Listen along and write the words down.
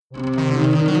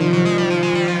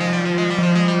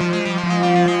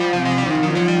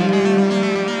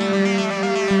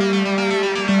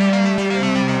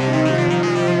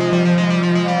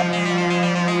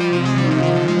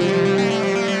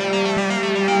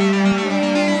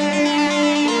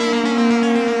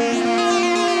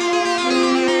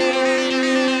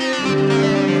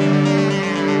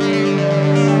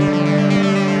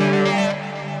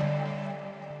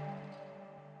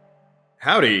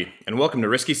Howdy, and welcome to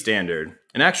Risky Standard,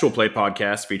 an actual play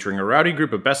podcast featuring a rowdy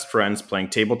group of best friends playing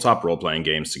tabletop role-playing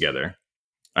games together.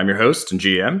 I'm your host and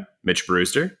GM, Mitch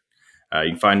Brewster. You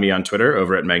can find me on Twitter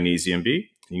over at MagnesiumB.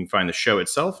 You can find the show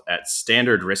itself at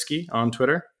Standard Risky on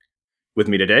Twitter. With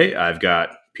me today, I've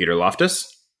got Peter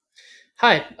Loftus.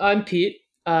 Hi, I'm Pete.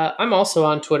 I'm also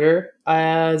on Twitter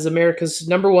as America's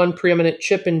 #1 preeminent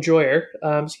chip enjoyer.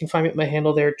 So you can find me at my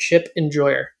handle there, Chip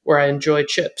Enjoyer, where I enjoy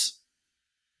chips.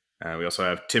 We also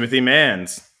have Timothy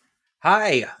Manns.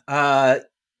 Hi.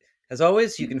 As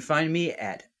always, you can find me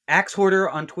at Axe Hoarder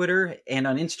on Twitter and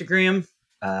on Instagram.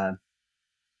 Come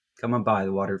on by.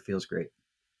 The water feels great.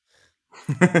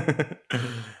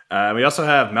 We also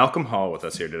have Malcolm Hall with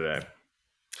us here today.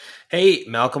 Hey,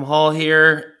 Malcolm Hall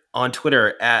here on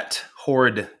Twitter at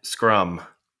Horde Scrum.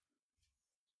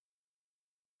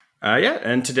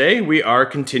 And today we are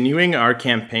continuing our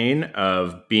campaign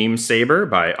of Beam Saber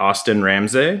by Austin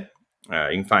Ramsey.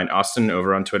 You can find Austin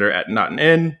over on Twitter at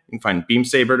NotAnIn. You can find Beam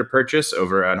Saber to purchase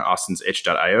over on Austin's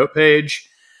itch.io page.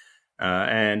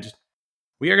 And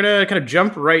we are going to kind of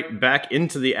jump right back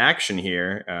into the action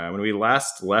here. When we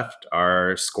last left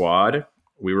our squad,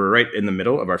 we were right in the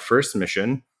middle of our first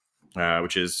mission,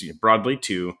 which is broadly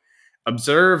to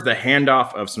observe the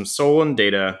handoff of some stolen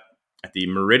data at the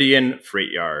Meridian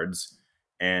freight yards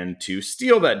and to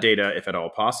steal that data if at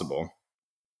all possible.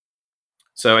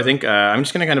 So I think I'm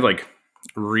just going to kind of like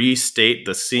restate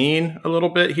the scene a little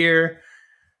bit here,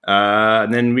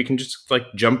 and then we can just like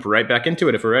jump right back into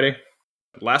it if we're ready.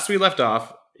 Last we left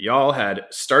off, y'all had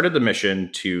started the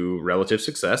mission to relative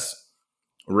success.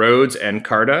 Rhodes and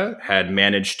Carta had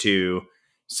managed to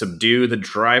subdue the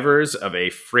drivers of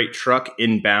a freight truck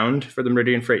inbound for the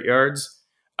Meridian freight yards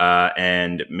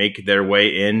and make their way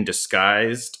in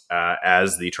disguised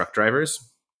as the truck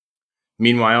drivers.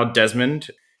 Meanwhile,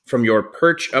 Desmond, from your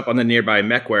perch up on the nearby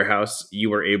mech warehouse, you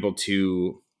were able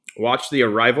to watch the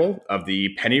arrival of the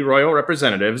Pennyroyal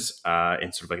representatives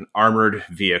in sort of like an armored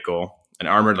vehicle, an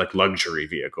armored like luxury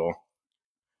vehicle.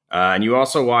 And you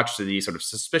also watched the sort of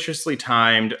suspiciously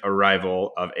timed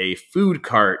arrival of a food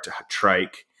cart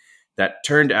trike that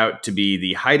turned out to be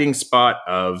the hiding spot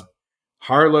of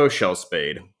Harlow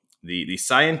Shellspade, the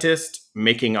scientist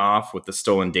making off with the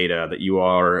stolen data that you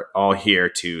are all here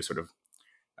to sort of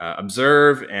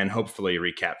observe and hopefully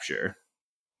recapture.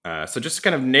 So just to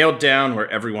kind of nail down where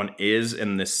everyone is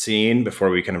in this scene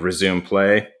before we kind of resume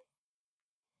play.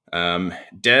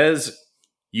 Des,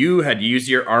 you had used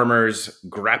your armor's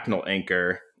grapnel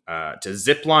anchor to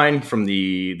zipline from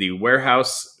the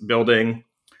warehouse building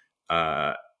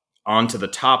onto the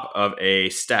top of a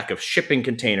stack of shipping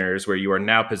containers where you are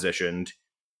now positioned.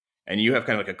 And you have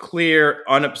kind of like a clear,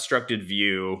 unobstructed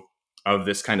view of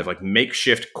this kind of like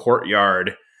makeshift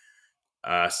courtyard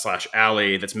 /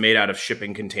 alley that's made out of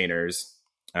shipping containers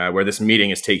where this meeting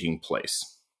is taking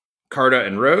place. Carta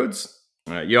and Rhodes,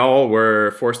 y'all were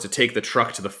forced to take the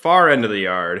truck to the far end of the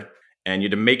yard, and you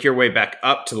had to make your way back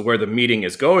up to where the meeting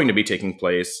is going to be taking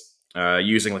place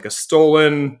using like a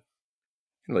stolen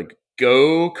like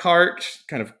go-kart,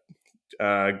 kind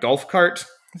of golf cart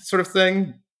sort of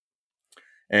thing.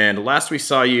 And last we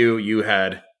saw you, you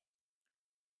had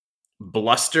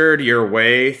blustered your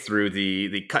way through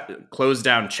the closed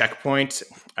down checkpoint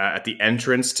at the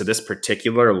entrance to this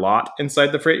particular lot inside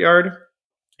the freight yard,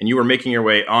 and you were making your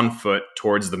way on foot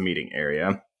towards the meeting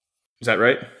area. Is that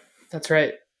right? That's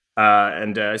right.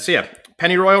 So yeah,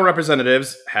 Pennyroyal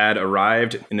representatives had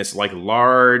arrived in this like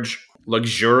large,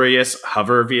 luxurious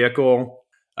hover vehicle.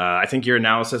 I think your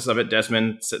analysis of it,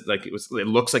 Desmond, said, like it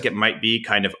looks like it might be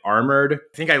kind of armored.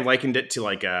 I think I likened it to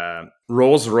like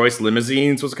Rolls-Royce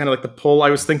limousines was kind of like the pull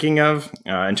I was thinking of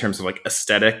in terms of like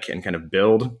aesthetic and kind of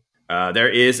build. There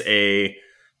is a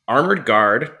armored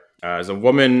guard. There's a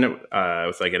woman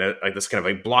with like this kind of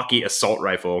like blocky assault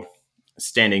rifle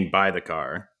standing by the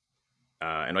car.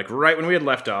 And like right when we had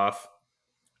left off,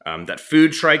 that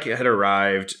food trike had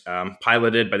arrived,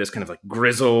 piloted by this kind of like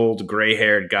grizzled,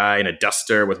 gray-haired guy in a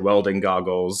duster with welding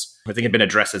goggles. I think had been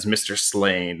addressed as Mr.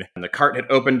 Slane. And the cart had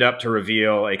opened up to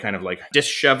reveal a kind of like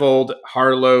disheveled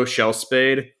Harlow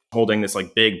Shellspade holding this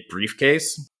like big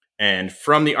briefcase. And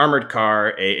from the armored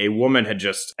car, a woman had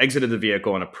just exited the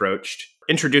vehicle and approached.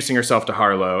 introducing herself to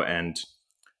Harlow, and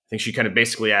I think she kind of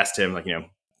basically asked him, like,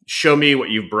 show me what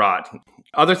you've brought.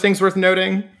 Other things worth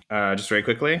noting, just very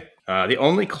quickly. The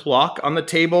only clock on the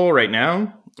table right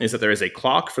now is that there is a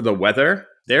clock for the weather.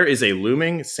 There is a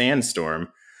looming sandstorm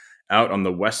out on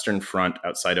the western front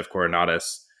outside of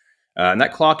Coronatus. And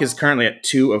that clock is currently at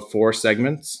 2 of 4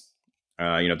 segments.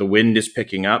 The wind is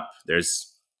picking up.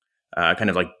 There's kind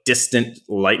of like distant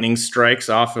lightning strikes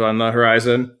off on the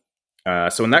horizon.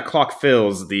 So when that clock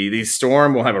fills, the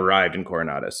storm will have arrived in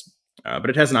Coronatus. But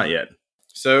it has not yet.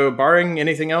 So barring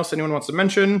anything else anyone wants to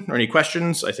mention or any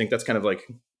questions, I think that's kind of like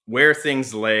where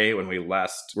things lay when we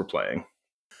last were playing.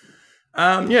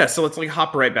 So let's like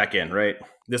hop right back in, right?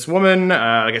 This woman,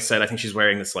 like I said, I think she's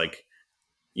wearing this like,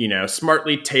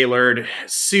 smartly tailored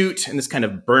suit in this kind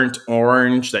of burnt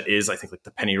orange that is, I think, like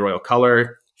the pennyroyal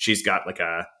color. She's got like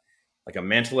a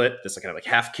mantelet, this kind of like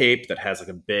half cape that has like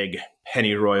a big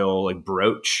pennyroyal like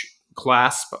brooch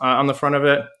clasp on the front of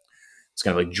it. It's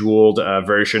kind of like jeweled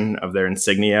version of their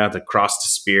insignia, the crossed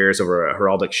spears over a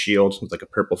heraldic shield with like a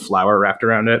purple flower wrapped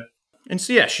around it. And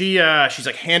so yeah, she's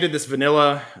like handed this she's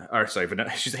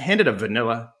handed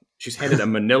a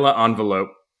manila envelope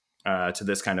to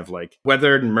this kind of like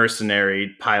weathered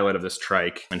mercenary pilot of this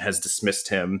trike, and has dismissed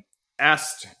him.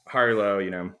 Asked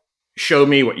Harlow, show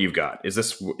me what you've got. Was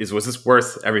this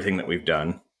worth everything that we've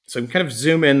done? So I can kind of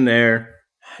zoom in there.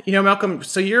 Malcolm,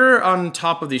 so you're on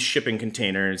top of these shipping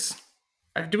containers.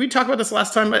 Did we talk about this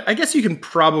last time? I guess you can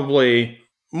probably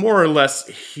more or less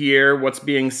hear what's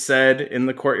being said in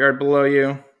the courtyard below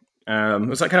you.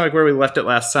 Was that kind of like where we left it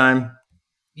last time?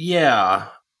 Yeah.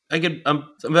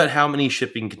 About how many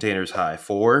shipping containers high?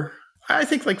 4? I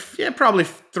think probably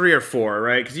 3 or 4,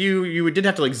 right? Because you did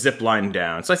have to like zip line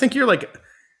down. So I think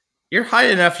you're high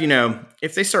enough,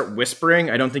 if they start whispering,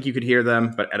 I don't think you could hear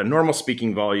them, but at a normal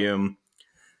speaking volume,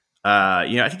 I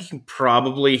think you can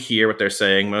probably hear what they're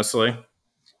saying mostly.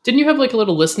 Didn't you have like a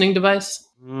little listening device?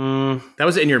 That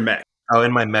was in your mech. Oh,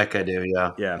 in my mech I do,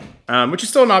 yeah. Yeah. Which is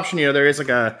still an option. There is like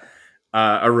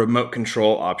a remote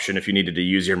control option if you needed to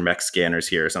use your mech scanners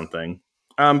here or something.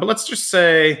 But let's just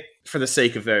say, for the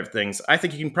sake of things, I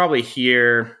think you can probably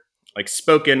hear like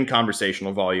spoken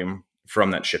conversational volume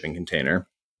from that shipping container.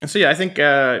 And so, yeah, I think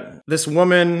this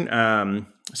woman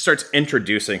starts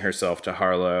introducing herself to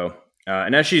Harlow.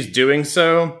 And as she's doing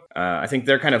so, I think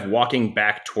they're kind of walking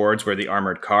back towards where the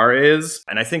armored car is.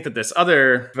 And I think that this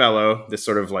other fellow, this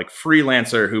sort of like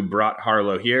freelancer who brought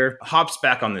Harlow here, hops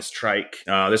back on this trike.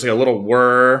 There's like a little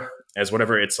whir as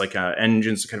whatever it's like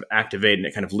engines kind of activate, and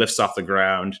it kind of lifts off the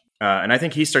ground. And I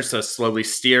think he starts to slowly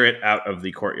steer it out of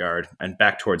the courtyard and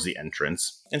back towards the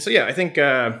entrance. And so, yeah, I think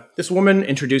this woman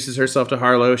introduces herself to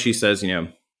Harlow. She says,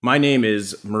 my name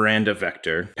is Miranda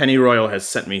Vector. Pennyroyal has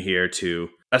sent me here to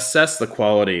assess the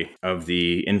quality of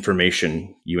the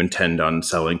information you intend on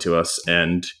selling to us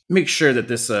and make sure that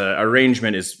this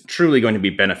arrangement is truly going to be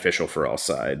beneficial for all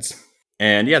sides.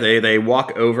 And yeah, they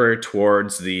walk over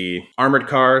towards the armored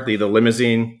car, the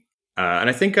limousine. And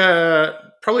I think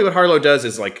probably what Harlow does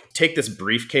is like take this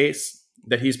briefcase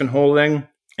that he's been holding,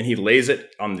 and he lays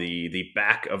it on the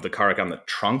back of the car, like on the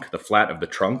trunk, the flat of the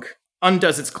trunk,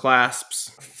 undoes its clasps,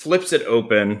 flips it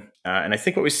open. And I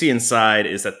think what we see inside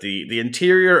is that the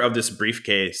interior of this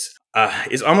briefcase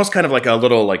is almost kind of like a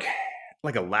little like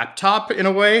a laptop in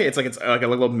a way. It's like a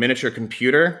little miniature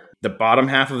computer. The bottom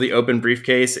half of the open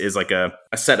briefcase is like a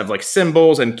set of like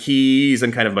symbols and keys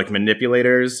and kind of like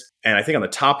manipulators. And I think on the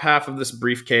top half of this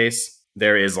briefcase,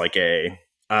 there is like a,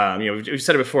 we've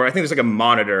said it before, I think there's like a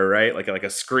monitor, right? Like a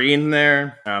screen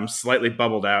there, slightly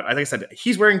bubbled out. I think I said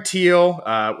he's wearing teal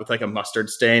with like a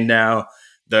mustard stain now.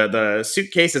 The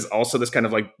suitcase is also this kind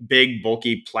of like big,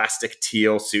 bulky plastic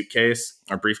teal suitcase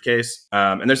or briefcase.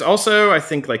 And there's also, I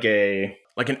think,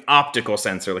 like an optical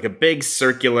sensor, like a big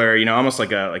circular, almost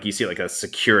like you see like a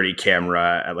security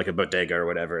camera at like a bodega or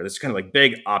whatever. This kind of like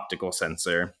big optical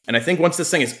sensor. And I think once this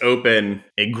thing is open,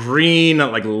 a green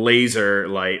like laser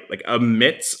light like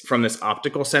emits from this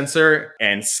optical sensor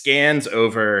and scans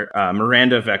over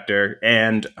Miranda Vector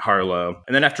and Harlow.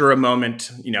 And then after a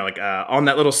moment, on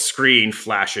that little screen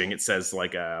flashing, it says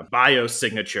like a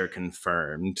biosignature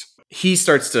confirmed. He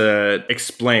starts to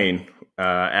explain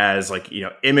as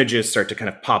images start to kind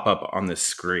of pop up on this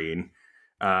screen.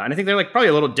 And I think they're like probably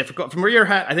a little difficult from where you're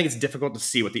at. I think it's difficult to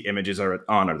see what the images are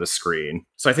on the screen.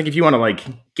 So I think if you want to like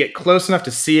get close enough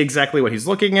to see exactly what he's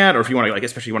looking at, or if you want to like,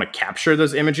 especially want to capture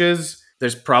those images,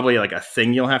 there's probably like a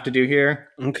thing you'll have to do here.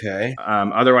 Okay.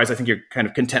 Otherwise, I think you're kind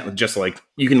of content with just like,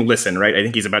 you can listen, right? I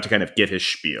think he's about to kind of give his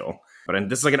spiel. But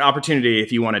this is like an opportunity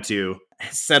if you wanted to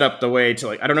set up the way to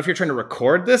like, I don't know if you're trying to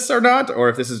record this or not, or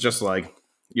if this is just like,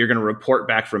 you're going to report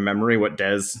back from memory what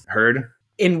Des heard.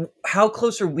 And how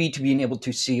close are we to being able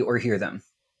to see or hear them?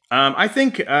 I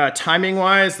think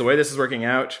timing-wise, the way this is working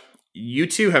out, you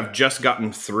two have just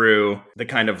gotten through the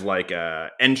kind of like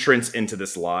entrance into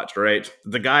this lot, right?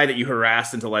 The guy that you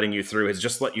harassed into letting you through has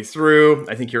just let you through.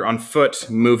 I think you're on foot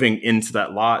moving into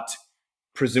that lot,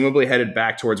 presumably headed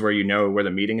back towards where you know where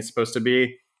the meeting is supposed to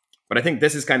be. But I think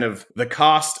this is kind of the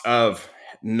cost of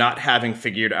not having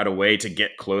figured out a way to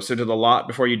get closer to the lot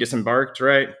before you disembarked,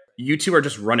 right? You two are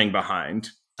just running behind.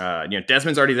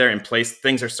 Desmond's already there in place.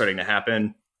 Things are starting to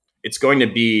happen. It's going to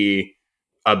be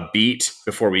a beat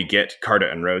before we get Carta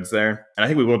and Rhodes there. And I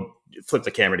think we will flip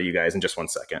the camera to you guys in just 1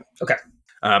 second. Okay.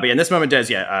 But yeah, in this moment,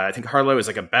 Des, I think Harlow is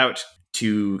like about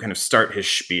to kind of start his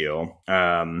spiel.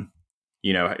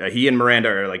 He and Miranda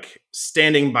are like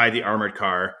standing by the armored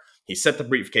car. He set the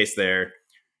briefcase there.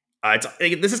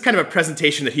 This is kind of a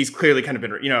presentation that he's clearly kind of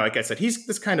been, like I said, he's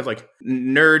this kind of like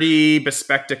nerdy,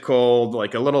 bespectacled,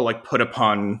 like a little like put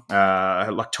upon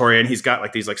Luctorian. He's got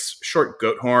like these like short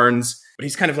goat horns, but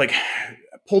he's kind of like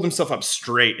pulled himself up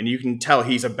straight, and you can tell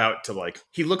he's about to like,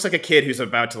 he looks like a kid who's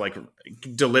about to like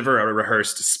deliver a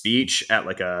rehearsed speech at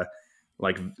like a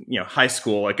high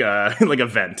school like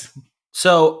event.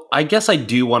 So I guess I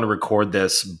do want to record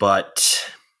this,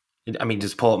 but I mean,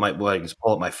 just pull up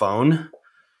my phone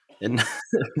and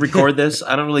record this.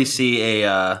 I don't really see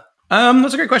a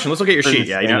that's a great question. Let's look at your sheet.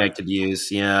 Yeah, I could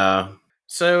use. Yeah.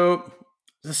 So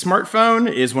the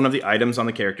smartphone is one of the items on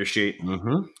the character sheet.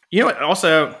 Mm-hmm. You know what?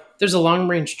 Also, there's a long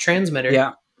range transmitter.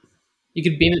 Yeah. You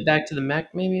could beam it back to the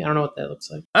Mac, maybe. I don't know what that looks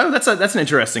like. Oh, that's an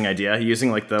interesting idea. Using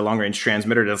like the long range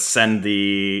transmitter to send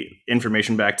the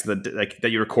information back to that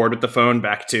you record with the phone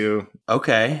back to.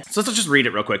 Okay. So let's just read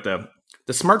it real quick though.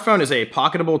 The smartphone is a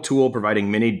pocketable tool providing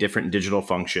many different digital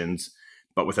functions,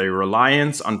 but with a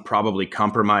reliance on probably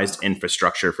compromised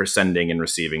infrastructure for sending and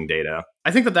receiving data.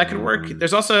 I think that could work.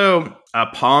 There's also a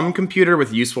Palm computer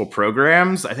with useful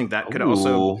programs. I think that could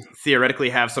also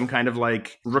theoretically have some kind of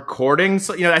like recording.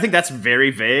 So, I think that's very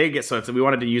vague. So if we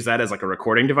wanted to use that as like a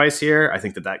recording device here, I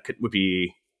think that would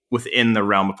be within the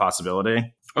realm of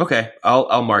possibility. Okay,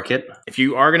 I'll mark it. If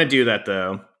you are going to do that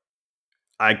though,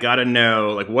 I gotta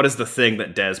know, like, what is the thing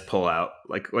that Des pull out?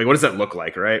 Like, what does that look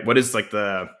like, right? What is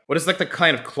the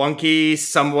kind of clunky,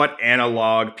 somewhat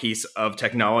analog piece of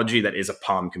technology that is a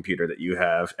Palm computer that you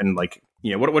have? And like,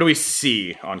 what do we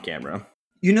see on camera?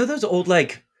 You know those old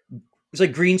like, it's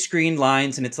like green screen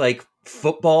lines, and it's like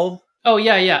football. Oh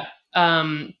yeah.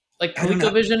 Like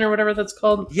ColecoVision or whatever that's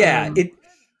called. Yeah,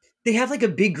 they have like a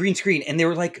big green screen, and they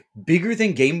were like bigger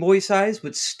than Game Boy size,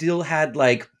 but still had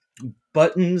like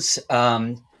buttons.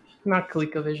 Not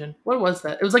ColecoVision. What was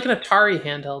that? It was like an Atari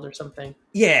handheld or something.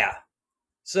 Yeah.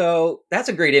 So that's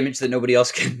a great image that nobody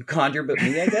else can conjure but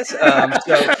me, I guess. So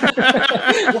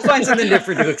we'll find something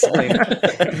different to explain. In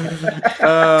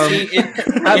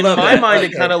my mind,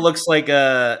 it kind of looks like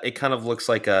like you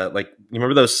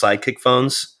remember those Sidekick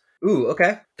phones? Ooh,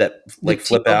 okay. That like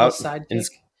flip out. Sidekick?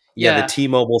 Yeah, the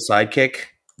T-Mobile Sidekick.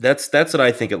 That's what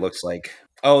I think it looks like.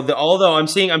 Although I'm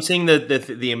seeing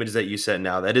the images that you sent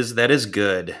now. That is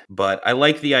good, but I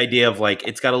like the idea of like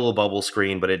it's got a little bubble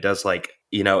screen, but it does like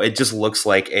it just looks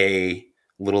like a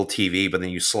little TV, but then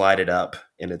you slide it up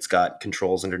and it's got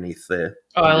controls underneath the.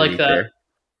 Oh, I like that.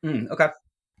 Okay.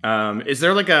 Is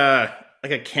there like a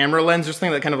camera lens or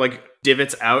something that kind of like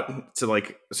divots out to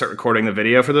like start recording the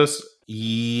video for this?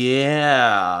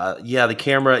 Yeah.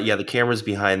 The camera's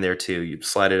behind there too. You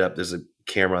slide it up. There's a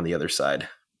camera on the other side.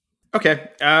 Okay,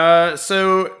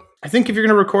 so I think if you're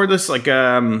going to record this, like,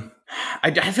 I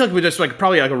feel like we just like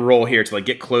probably like a roll here to like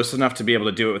get close enough to be able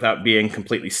to do it without being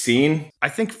completely seen. I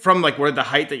think from like where the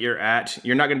height that you're at,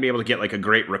 you're not going to be able to get like a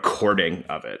great recording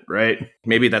of it, right?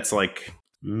 Maybe that's like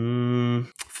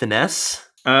finesse.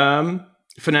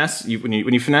 Finesse. When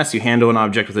you finesse, you handle an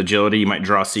object with agility. You might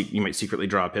secretly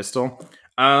draw a pistol.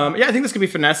 I think this could be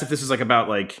finesse if this is like about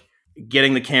like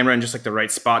getting the camera in just like the right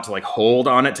spot to like hold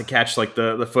on it to catch like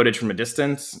the footage from a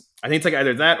distance. I think it's like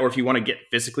either that or if you want to get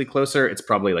physically closer, it's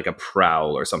probably like a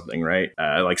prowl or something, right?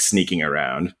 Like sneaking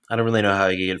around. I don't really know how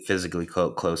you get physically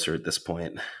closer at this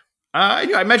point.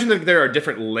 I imagine that there are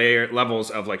different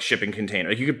levels of like shipping container.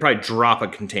 Like you could probably drop a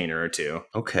container or two.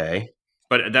 Okay.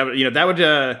 But that would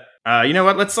you know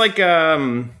what? Let's like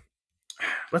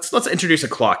let's introduce a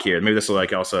clock here. Maybe this will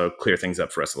like also clear things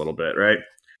up for us a little bit, right?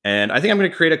 And I think I'm going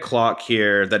to create a clock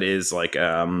here that is like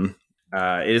it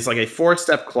is like a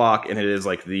 4-step clock, and it is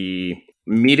like the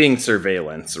meeting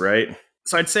surveillance, right?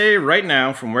 So I'd say right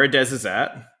now, from where Des is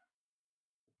at,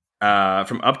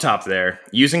 from up top there,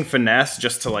 using finesse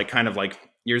just to like kind of like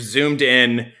you're zoomed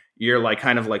in, you're like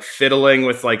kind of like fiddling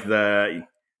with like the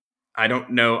I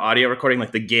don't know, audio recording,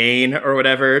 like the gain or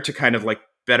whatever, to kind of like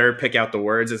better pick out the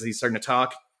words as he's starting to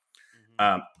talk.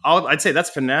 I'd say that's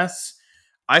finesse.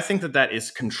 I think that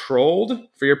is controlled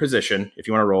for your position, if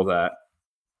you want to roll that.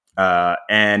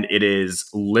 And it is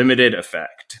limited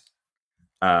effect.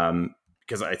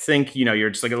 Because I think, you're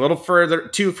just like a little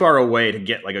too far away to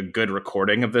get like a good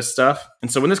recording of this stuff.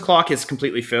 And so when this clock is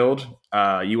completely filled,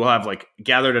 you will have like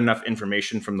gathered enough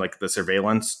information from like the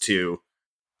surveillance to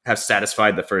have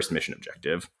satisfied the first mission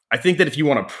objective. I think that if you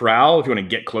want to prowl, if you want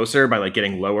to get closer by like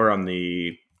getting lower on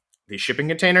the shipping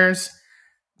containers,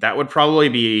 that would probably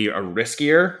be a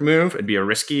riskier move. It'd be a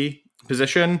risky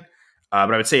position,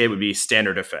 but I would say it would be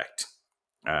standard effect.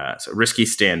 So risky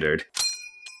standard.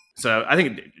 So I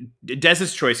think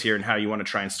Dez's choice here and how you want to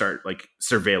try and start like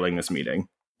surveilling this meeting.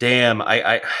 Damn,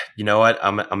 I you know what?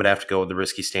 I'm gonna have to go with the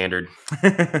risky standard.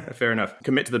 Fair enough.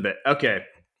 Commit to the bit. Okay.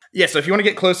 Yeah, so if you want to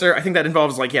get closer, I think that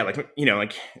involves like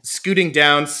scooting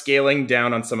down, scaling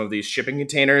down on some of these shipping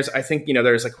containers. I think,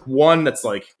 there's like one that's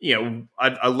like,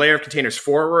 a layer of containers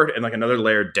forward and like another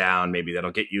layer down, maybe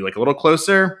that'll get you like a little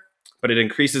closer, but it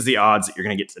increases the odds that you're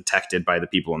going to get detected by the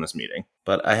people in this meeting.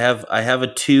 But I have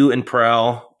a 2 in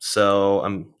prowl, so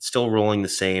I'm still rolling the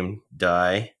same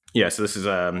die. Yeah, so this is,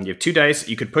 you have 2 dice.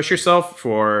 You could push yourself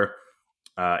for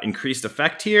increased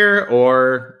effect here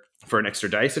or for an extra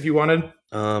dice if you wanted.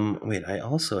 Wait, I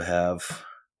also have.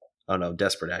 Oh no,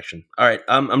 desperate action. All right,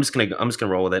 I'm just gonna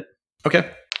roll with it.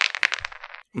 Okay.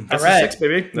 That's All right. a 6,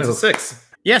 baby. That's a 6.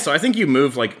 Yeah, so I think you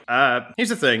move like. Here's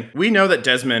the thing: we know that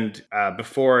Desmond,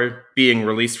 before being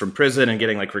released from prison and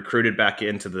getting like recruited back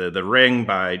into the ring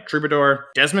by Troubadour,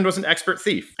 Desmond was an expert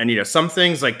thief. And some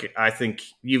things like I think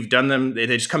you've done them; they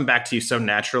just come back to you so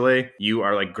naturally. You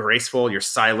are like graceful. You're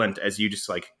silent as you just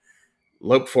like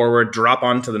lope forward, drop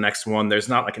onto the next one. There's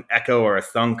not like an echo or a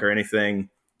thunk or anything.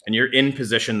 And you're in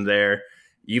position there.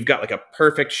 You've got like a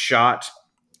perfect shot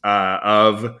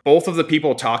of both of the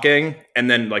people talking. And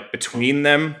then like between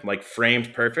them, like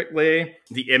framed perfectly,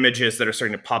 the images that are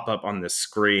starting to pop up on this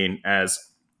screen as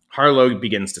Harlow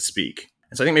begins to speak.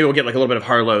 And so I think maybe we'll get like a little bit of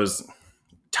Harlow's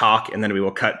talk and then we will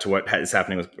cut to what is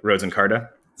happening with Rhodes and Carta.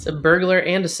 It's a burglar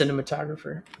and a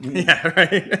cinematographer. Yeah,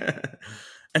 right.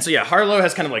 And so, yeah, Harlow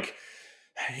has kind of like,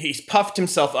 he's puffed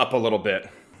himself up a little bit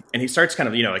and he starts kind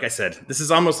of, like I said, this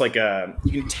is almost like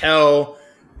you can tell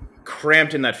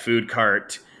cramped in that food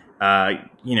cart.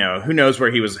 Who knows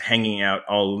where he was hanging out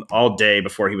all day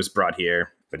before he was brought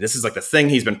here. But this is like the thing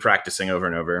he's been practicing over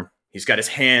and over. He's got his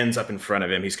hands up in front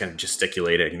of him. He's kind of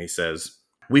gesticulating and he says,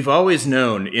 "We've always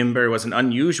known Imber was an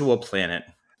unusual planet.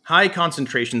 High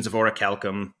concentrations of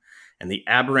orichalcum and the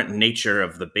aberrant nature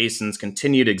of the basin's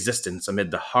continued existence amid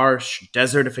the harsh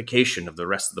desertification of the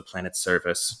rest of the planet's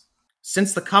surface.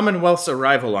 Since the Commonwealth's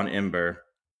arrival on Imber,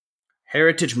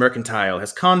 Heritage Mercantile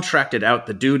has contracted out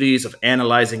the duties of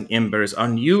analyzing Imber's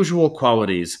unusual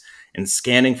qualities and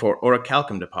scanning for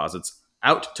orichalcum deposits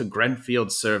out to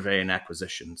Grenfield Survey and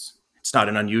Acquisitions. It's not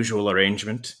an unusual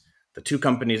arrangement. The two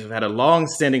companies have had a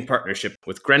long-standing partnership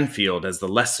with Grenfield as the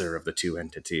lesser of the two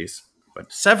entities.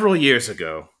 But several years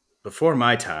ago, before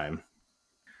my time,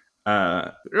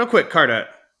 real quick, Carta,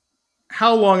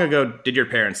 how long ago did your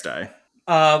parents die?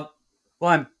 Well,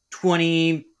 I'm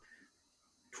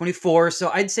 24, so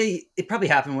I'd say it probably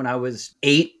happened when I was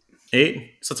 8.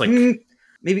 8? So it's like...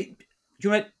 maybe, do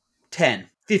you want 10?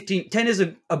 15? 10 is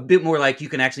a bit more like you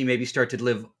can actually maybe start to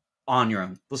live on your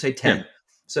own. We'll say 10. Yeah.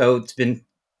 So it's been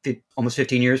almost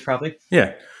 15 years, probably.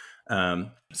 Yeah.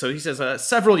 So he says,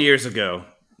 several years ago,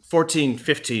 14,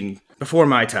 15, before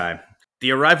my time,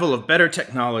 the arrival of better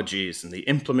technologies and the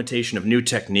implementation of new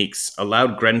techniques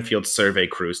allowed Grenfield survey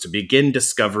crews to begin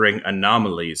discovering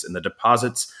anomalies in the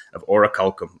deposits of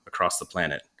orichalcum across the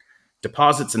planet.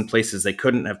 Deposits in places they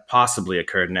couldn't have possibly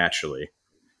occurred naturally,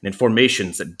 and in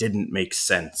formations that didn't make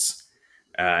sense.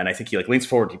 And I think he leans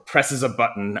forward, he presses a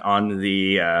button on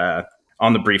the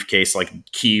briefcase,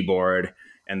 keyboard,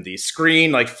 and the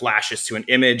screen flashes to an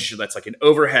image that's like an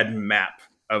overhead map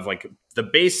of the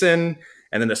basin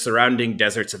and then the surrounding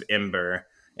deserts of Imber.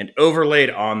 And overlaid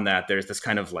on that, there's this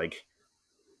kind of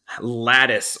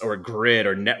lattice or grid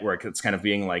or network that's kind of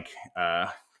being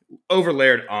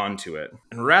overlaid onto it.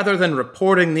 And rather than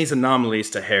reporting these anomalies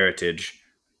to Heritage,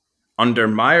 under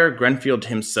Meyer Grenfield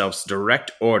himself's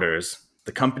direct orders,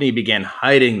 the company began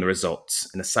hiding the results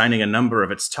and assigning a number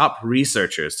of its top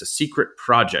researchers to secret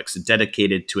projects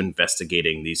dedicated to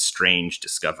investigating these strange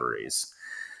discoveries.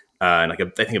 And I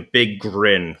think a big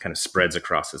grin kind of spreads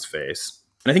across his face.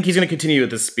 And I think he's going to continue with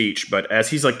this speech, but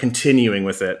as he's continuing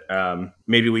with it,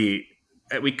 maybe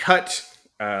we cut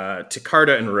to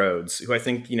Carta and Rhodes, who I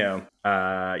think, you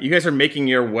guys are making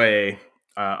your way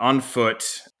on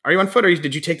foot. Are you on foot, or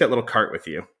did you take that little cart with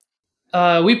you?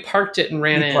 We parked it and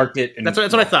ran in. Parked it. That's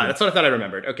what I thought. That's what I thought I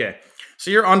remembered. Okay.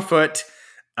 So you're on foot,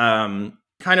 kind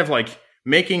of like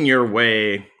making your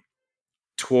way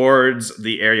towards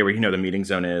the area where the meeting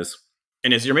zone is.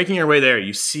 And as you're making your way there,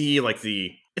 you see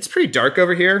it's pretty dark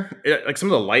over here. Like some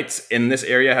of the lights in this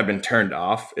area have been turned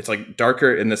off. It's like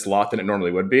darker in this lot than it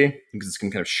normally would be because it's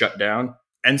kind of shut down.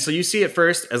 And so you see it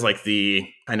first as like the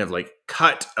kind of like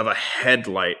cut of a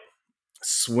headlight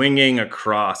swinging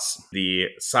across the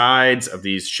sides of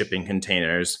these shipping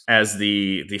containers as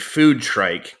the food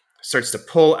trike starts to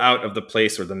pull out of the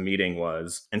place where the meeting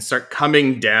was and start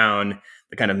coming down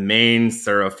the kind of main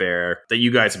thoroughfare that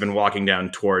you guys have been walking down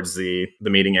towards the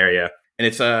meeting area. And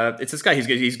it's this guy.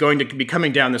 He's going to be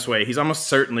coming down this way. He's almost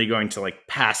certainly going to like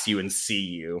pass you and see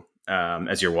you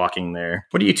as you're walking there.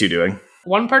 What are you two doing?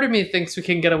 One part of me thinks we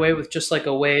can get away with just like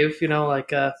a wave, kind of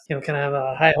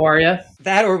a hi, how are you?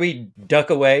 That, or we duck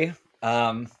away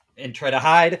and try to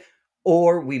hide,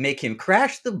 or we make him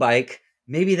crash the bike.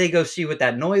 Maybe they go see what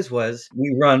that noise was.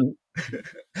 We run.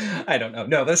 I don't know.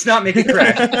 No, let's not make it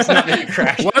crash. Let's not make it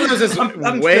crash. One of those is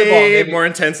way more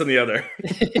intense than the other.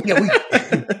 Yeah, we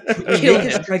make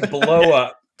his bike blow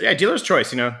up. Yeah, dealer's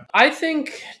choice, I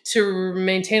think to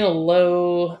maintain a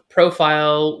low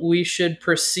profile, we should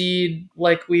proceed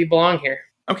like we belong here.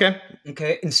 Okay.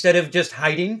 Instead of just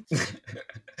hiding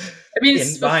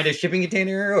behind a shipping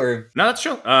container, or no, that's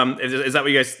true. Is that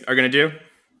what you guys are going to do?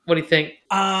 What do you think?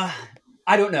 I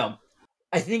don't know.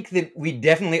 I think that we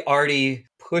definitely already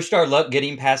pushed our luck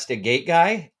getting past a gate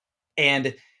guy,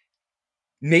 and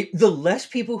the less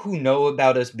people who know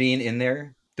about us being in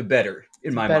there, the better.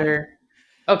 In my mind.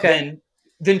 Okay.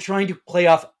 Than trying to play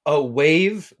off a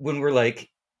wave when we're like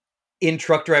in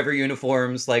truck driver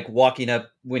uniforms, like walking up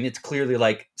when it's clearly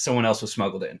like someone else was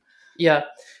smuggled in. Yeah.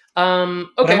 Okay.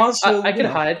 But I'm also, I can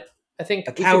hide. I think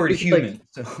a coward human.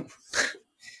 So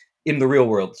in the real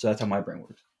world. So that's how my brain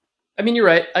works. I mean, you're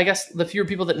right. I guess the fewer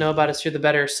people that know about us here, the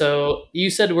better. So you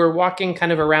said we're walking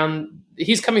kind of around.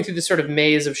 He's coming through this sort of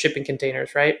maze of shipping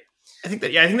containers, right? I think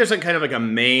there's like kind of like a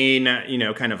main,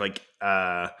 kind of like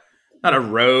not a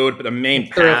road, but a main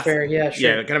path. Thoroughfare, yeah,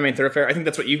 sure. Yeah, kind of main thoroughfare. I think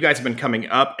that's what you guys have been coming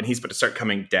up, and he's about to start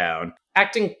coming down.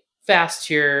 Acting fast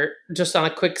here, just on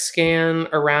a quick scan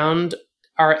around,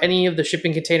 are any of the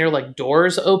shipping container like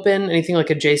doors open? Anything like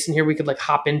adjacent here we could like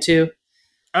hop into?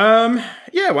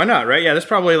 Yeah, why not, right? Yeah, there's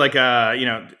probably like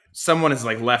someone has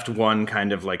like left one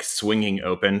kind of like swinging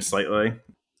open slightly.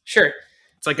 Sure.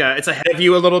 It's ahead of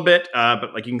you a little bit,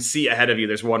 but like you can see ahead of you,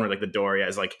 there's one where like the door,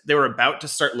 is like they were about to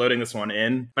start loading this one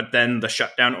in, but then the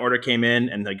shutdown order came in,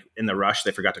 and like in the rush, they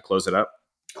forgot to close it up.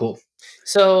 Cool.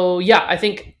 So yeah, I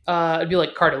think it'd be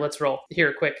like, Carter, let's roll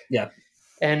here quick. Yeah.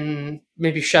 And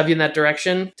maybe shove you in that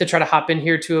direction to try to hop in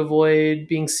here to avoid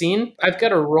being seen. I've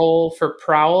got a roll for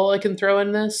prowl I can throw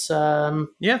in this.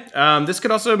 This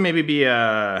could also maybe be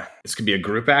a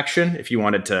group action if you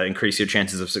wanted to increase your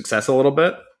chances of success a little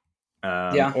bit.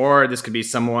 Or this could be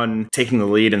someone taking the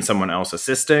lead and someone else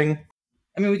assisting.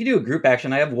 I mean, we could do a group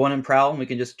action. I have one in prowl, and we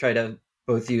can just try to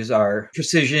both use our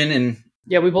precision and...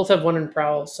 Yeah, we both have one in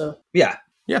prowl, so... Yeah.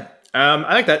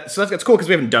 I like that. So that's cool because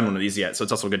we haven't done one of these yet, so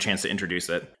it's also a good chance to introduce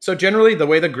it. So generally, the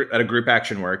way that a group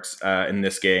action works in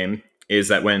this game is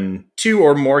that when two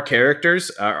or more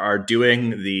characters are doing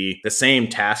the same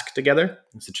task together,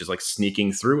 such as like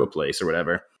sneaking through a place or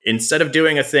whatever, instead of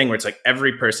doing a thing where it's like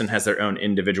every person has their own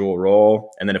individual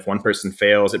role, and then if one person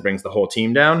fails, it brings the whole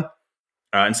team down.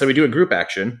 And so we do a group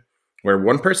action where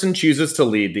one person chooses to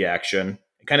lead the action.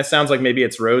 It kind of sounds like maybe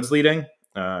it's Rhodes leading.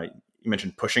 You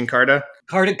mentioned pushing Carta.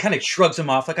 Carta kind of shrugs him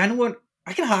off, like, I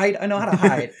can hide. I know how to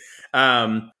hide.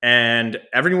 And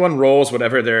everyone rolls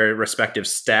whatever their respective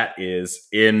stat is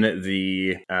in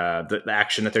the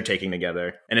action that they're taking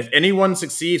together. And if anyone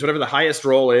succeeds, whatever the highest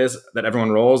roll is that everyone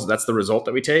rolls, that's the result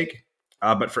that we take.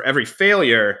 But for every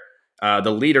failure, the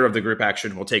leader of the group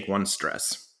action will take one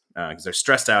stress because they're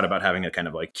stressed out about having to kind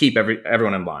of like keep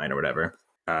everyone in line or whatever.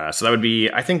 So that would be,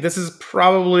 I think this is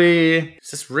probably,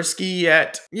 is this risky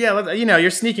yet? Yeah,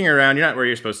 you're sneaking around. You're not where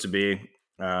you're supposed to be.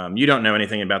 You don't know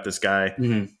anything about this guy.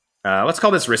 Mm-hmm. Let's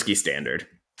call this risky standard.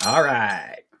 All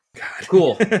right. God.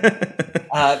 Cool.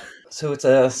 So it's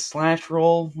a slash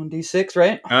roll 1d6,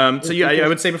 right? I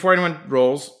would say before anyone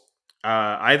rolls,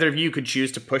 either of you could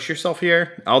choose to push yourself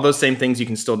here. All those same things you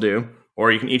can still do. Or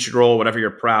you can each roll whatever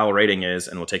your prowl rating is,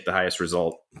 and we'll take the highest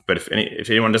result. But if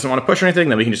anyone doesn't want to push or anything,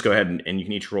 then we can just go ahead and you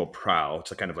can each roll prowl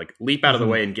to kind of like leap out of the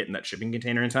way and get in that shipping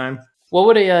container in time. What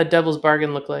would a devil's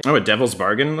bargain look like? Oh, a devil's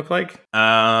bargain look like?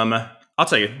 I'll I'll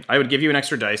tell you, I would give you an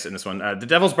extra dice in this one. The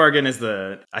Devil's Bargain is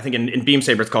I think in Beam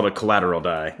Saber it's called a collateral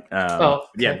die.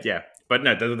 Okay. Yeah. But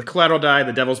no, the collateral die,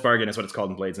 the Devil's Bargain is what it's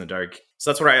called in Blades in the Dark. So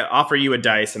that's where I offer you a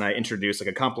dice and I introduce like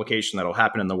a complication that'll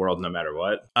happen in the world no matter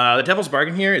what. The Devil's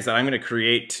Bargain here is that I'm going to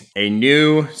create a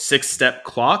new 6-step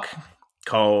clock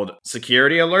called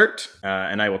Security Alert,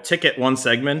 and I will ticket one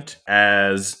segment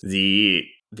as the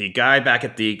guy back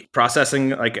at the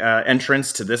processing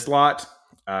entrance to this lot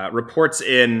reports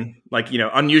in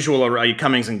unusual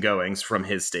comings and goings from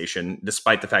his station,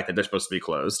 despite the fact that they're supposed to be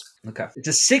closed. Okay, it's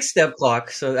a 6-step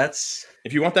clock, so that's.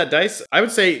 If you want that dice, I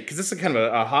would say, because this is kind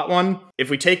of a hot one,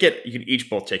 if we take it, you can each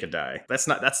both take a die. That's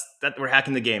we're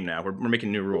hacking the game now. We're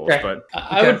making new rules, Okay. but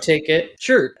I would take it.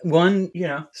 Sure, one,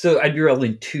 so I'd be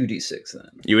rolling 2d6 then.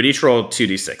 you would each roll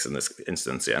 2d6 in this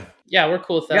instance, yeah. Yeah, we're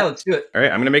cool with that. Yeah, let's do it. All right,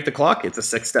 I'm going to make the clock. It's a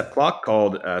 6-step clock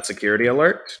called Security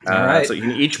Alert. All right. So you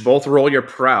can each both roll your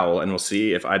prowl, and we'll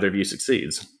see if either of you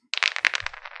succeeds.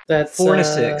 That's 4 and a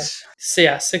 6. So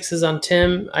yeah, 6 is on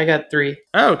Tim. I got 3.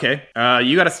 Oh, okay.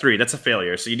 You got a 3. That's a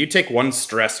failure. So you do take 1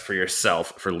 stress for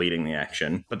yourself for leading the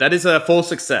action. But that is a full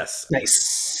success.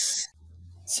 Nice.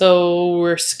 So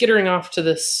we're skittering off to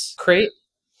this crate.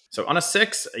 So on a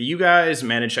 6, you guys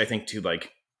managed, I think, to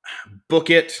book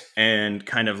it and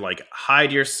kind of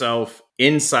hide yourself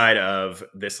inside of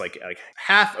this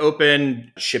half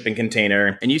open shipping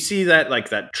container, and you see that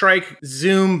that trike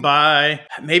zoom by.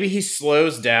 Maybe he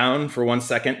slows down for 1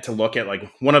 second to look at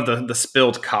one of the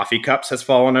spilled coffee cups has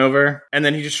fallen over, and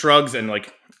then he just shrugs and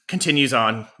continues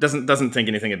on, doesn't think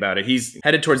anything about it. He's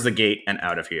headed towards the gate and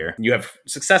out of here. You have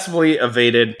successfully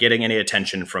evaded getting any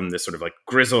attention from this sort of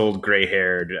grizzled,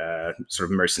 gray-haired sort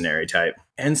of mercenary type.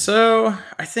 And so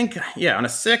I think, on a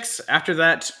 6, after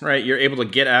that, right, you're able to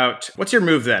get out. What's your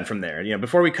move then from there?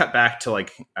 Before we cut back to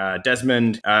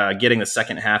Desmond getting the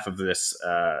second half of this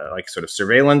sort of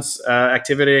surveillance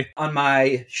activity. On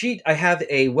my sheet, I have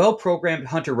a well-programmed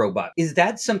hunter robot. Is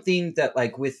that something that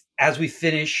as we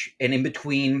finish and in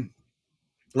between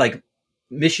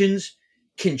missions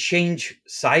can change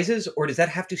sizes, or does that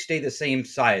have to stay the same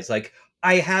size?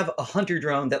 I have a hunter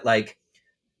drone that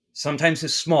sometimes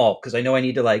is small because I know I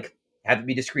need to have it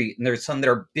be discreet, and there's some that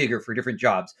are bigger for different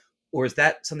jobs. Or is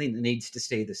that something that needs to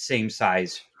stay the same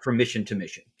size from mission to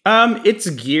mission? Its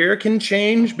gear can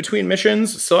change between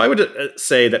missions, so I would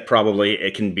say that probably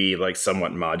it can be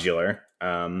somewhat modular.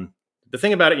 The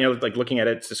thing about it, looking at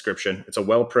its description, it's a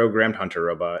well-programmed hunter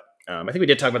robot. I think we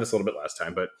did talk about this a little bit last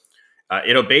time, but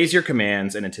it obeys your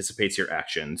commands and anticipates your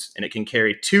actions, and it can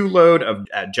carry 2 load of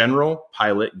general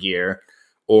pilot gear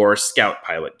or scout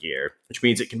pilot gear, which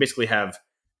means it can basically have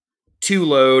 2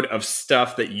 load of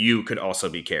stuff that you could also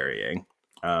be carrying,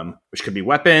 which could be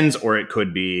weapons, or it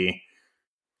could be,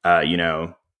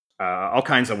 all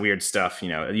kinds of weird stuff.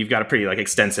 You've got a pretty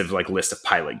extensive list of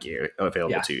pilot gear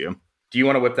available to you. Do you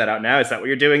want to whip that out now? Is that what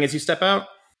you're doing as you step out?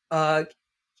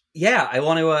 Yeah, I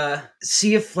want to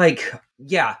see if I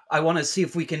want to see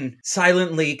if we can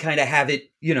silently kind of have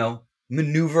it,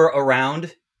 maneuver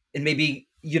around, and maybe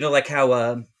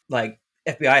how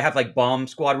FBI have bomb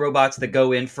squad robots that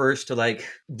go in first to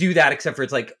do that, except for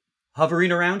it's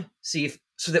hovering around, see if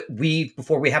so that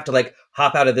before we have to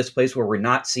hop out of this place where we're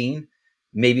not seen,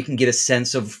 maybe can get a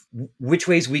sense of which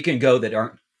ways we can go that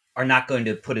are not going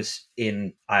to put us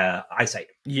in eyesight.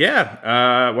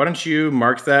 Yeah. Why don't you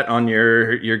mark that on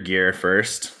your gear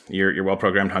first? Your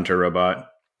well-programmed hunter robot.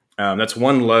 That's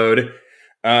 1 load.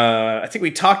 I think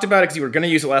we talked about it because you were going to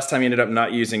use it last time. You ended up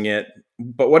not using it.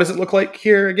 But what does it look like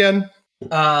here again?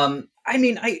 I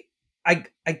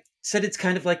said it's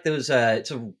kind of like those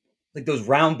those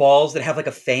round balls that have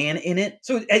a fan in it.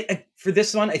 So for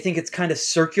this one, I think it's kind of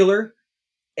circular,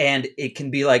 and it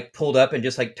can be pulled up and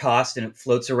just tossed, and it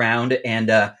floats around, and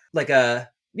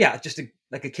just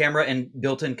a camera and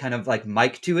built-in kind of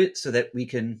mic to it, so that we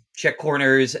can check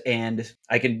corners, and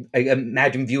I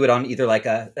imagine view it on either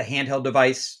a handheld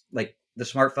device like the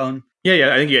smartphone.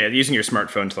 Yeah. I think using your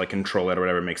smartphone to control it or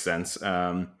whatever makes sense.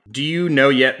 Do you know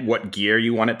yet what gear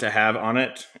you want it to have on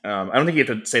it? I don't think you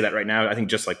have to say that right now. I think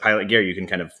just pilot gear, you can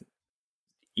kind of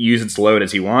use its load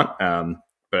as you want.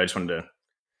 But I just wanted to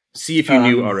see if you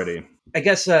knew already. I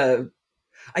guess I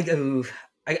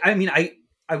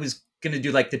was gonna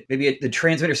do maybe the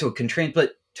transmitter so it can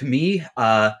transmit to me.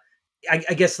 I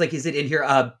guess is it in here?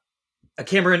 A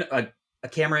camera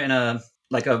and a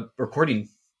recording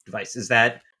device. Is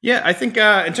that? Yeah, I think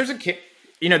in terms of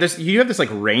you have this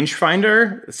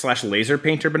rangefinder / laser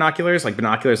painter binoculars,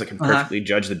 binoculars that can perfectly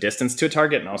judge the distance to a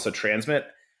target and also transmit.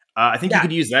 I think you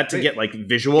could use that to get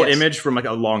visual image from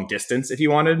a long distance if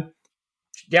you wanted.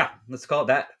 Yeah, let's call it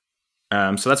that.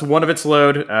 So that's one of its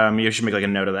load. You should make like a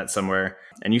note of that somewhere.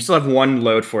 And you still have one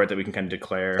load for it that we can kind of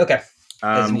declare. Okay.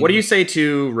 What do you say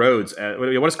to Rhodes?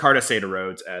 What does Carta say to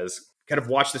Rhodes as kind of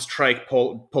watch this trike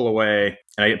pull away?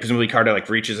 And presumably Carta like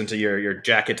reaches into your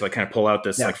jacket to like kind of pull out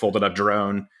this like folded up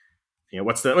drone.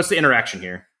 What's the interaction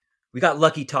here? We got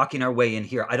lucky talking our way in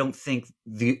here. I don't think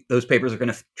those papers are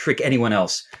going to trick anyone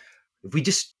else. If we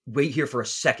just wait here for a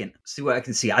second, see what I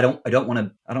can see. I don't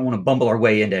want to bumble our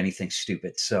way into anything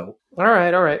stupid. So all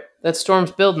right. That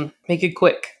storm's building. Make it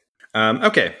quick.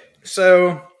 Okay,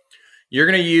 so you're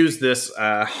going to use this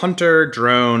hunter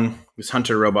drone, this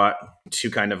hunter robot,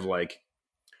 to kind of like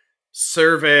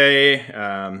survey.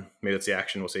 Maybe that's the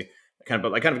action. We'll see. Kind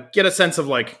of get a sense of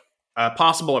like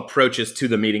possible approaches to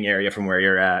the meeting area from where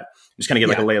you're at. Just kind of get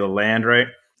like a lay of the land, right?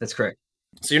 That's correct.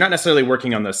 So you're not necessarily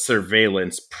working on the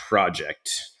surveillance project,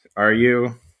 are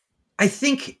you? I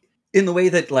think in the way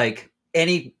that like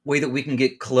any way that we can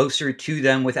get closer to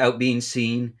them without being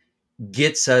seen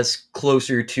gets us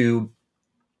closer to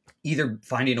either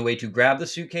finding a way to grab the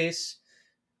suitcase,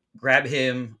 grab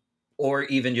him, or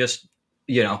even just,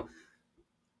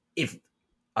 if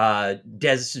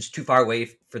Dez is too far away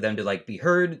for them to like be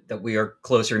heard, that we are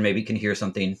closer and maybe can hear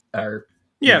something or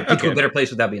get to a better place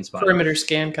without being spotted. Perimeter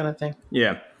scan kind of thing.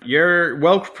 Yeah. Your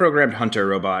well-programmed hunter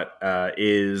robot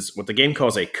is what the game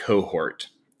calls a cohort.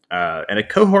 And a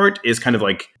cohort is kind of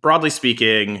like, broadly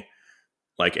speaking,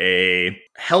 like a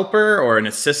helper or an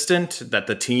assistant that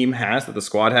the team has, that the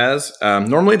squad has.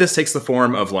 Normally this takes the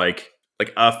form of like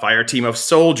a fire team of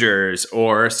soldiers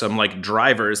or some like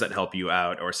drivers that help you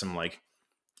out or some like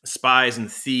spies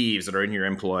and thieves that are in your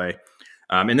employ.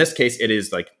 In this case, it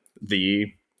is like the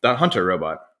hunter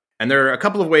robot. And there are a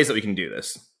couple of ways that we can do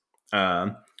this.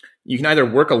 You can either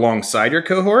work alongside your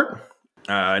cohort,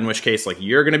 in which case like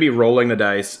you're going to be rolling the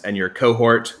dice and your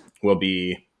cohort will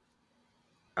be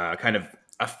kind of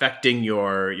affecting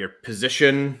your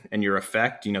position and your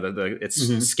effect.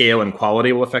 Its scale and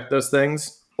quality will affect those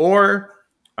things. Or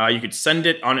you could send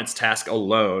it on its task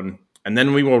alone, and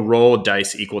then we will roll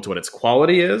dice equal to what its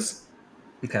quality is.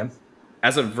 Okay.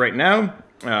 As of right now,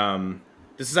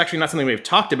 this is actually not something we've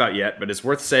talked about yet, but it's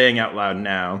worth saying out loud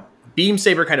now. Beam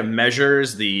Saber kind of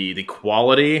measures the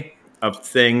quality of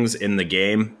things in the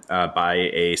game by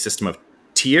a system of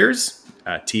tiers,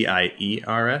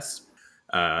 Tiers.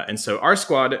 And so our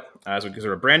squad, because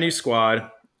we're a brand new squad,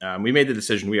 we made the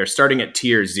decision we are starting at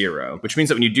tier 0, which means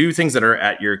that when you do things that are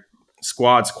at your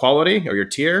squad's quality or your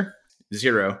tier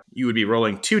 0, you would be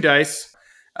rolling 2 dice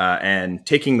and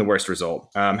taking the worst result.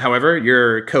 However,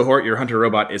 your cohort, your hunter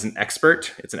robot, is an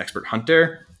expert. It's an expert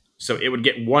hunter. So it would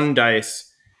get 1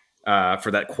 dice for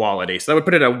that quality. So that would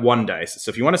put it at 1 dice. So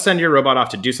if you want to send your robot off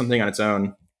to do something on its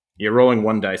own, you're rolling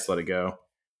 1 dice, let it go.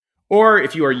 Or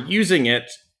if you are using it,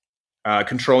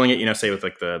 controlling it, say with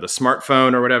like the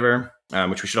smartphone or whatever,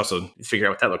 which we should also figure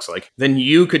out what that looks like, then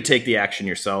you could take the action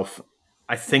yourself.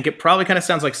 I think it probably kind of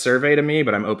sounds like survey to me,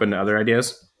 but I'm open to other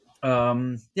ideas.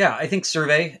 Yeah, I think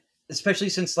survey, especially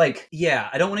since I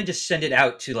don't want to just send it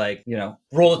out to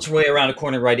roll its way around a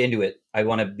corner right into it. I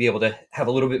want to be able to have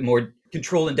a little bit more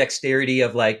control and dexterity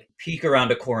of peek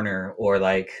around a corner or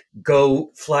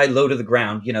go fly low to the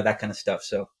ground, that kind of stuff.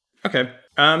 So okay.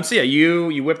 So yeah,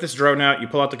 you whip this drone out, you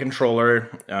pull out the controller,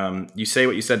 you say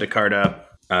what you said to Carta,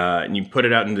 and you put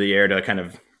it out into the air to kind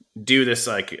of do this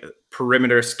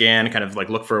perimeter scan, kind of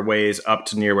look for ways up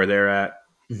to near where they're at.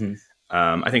 Mm-hmm.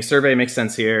 I think survey makes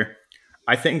sense here.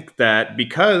 I think that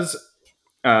because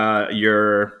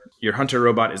your hunter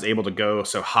robot is able to go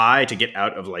so high to get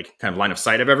out of kind of line of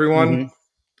sight of everyone,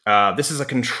 this is a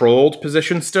controlled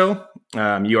position still.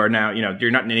 You are now,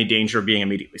 you're not in any danger of being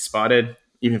immediately spotted.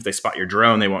 Even if they spot your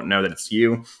drone, they won't know that it's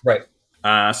you. Right. So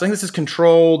I think this is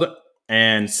controlled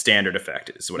and standard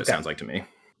effect is what it sounds like to me.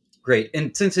 Great.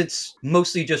 And since it's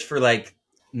mostly just for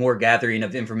more gathering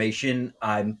of information,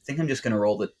 I think I'm just going to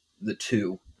roll the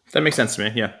 2. That makes sense to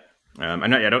me. Yeah. I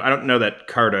don't know that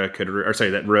Carta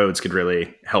that Rhodes could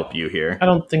really help you here. I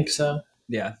don't think so.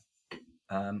 Yeah.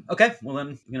 Okay. Well,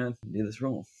 then I'm going to do this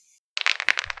roll.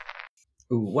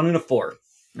 Ooh, 1 and a 4.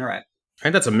 All right.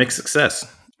 That's a mixed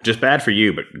success. Just bad for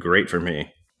you, but great for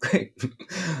me. Great.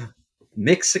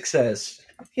 Mixed success.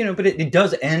 But it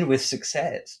does end with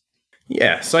success.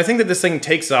 Yeah. So I think that this thing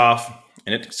takes off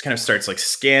and it just kind of starts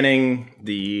scanning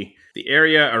the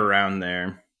area around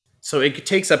there. So it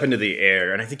takes up into the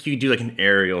air, and I think you do an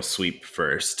aerial sweep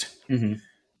first. Mm-hmm.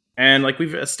 And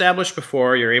we've established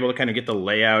before, you're able to kind of get the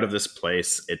layout of this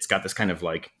place. It's got this kind of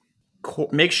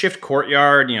makeshift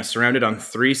courtyard, surrounded on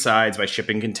 3 sides by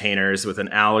shipping containers with an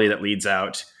alley that leads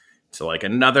out. to like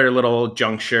another little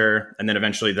juncture, and then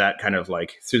eventually that kind of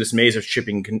like through this maze of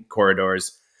shipping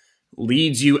corridors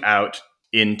leads you out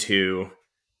into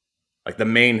like the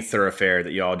main thoroughfare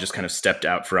that you all just kind of stepped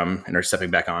out from and are stepping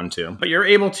back onto. But you're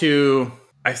able to,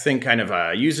 I think, kind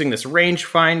of using this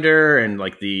rangefinder and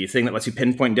like the thing that lets you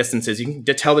pinpoint distances, you can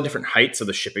tell the different heights of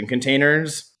the shipping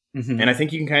containers. Mm-hmm. And I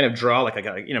think you can kind of draw like a,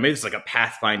 maybe it's like a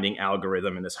pathfinding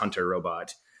algorithm in this hunter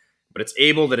robot, but it's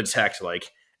able to detect like,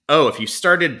 oh, if you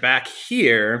started back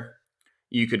here,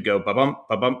 you could go ba-bump,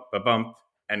 ba-bump, ba-bump,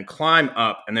 and climb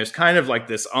up. And there's kind of like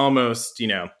this almost,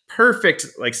 perfect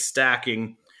like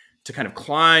stacking to kind of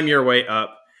climb your way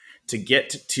up to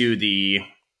get to the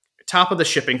top of the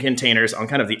shipping containers on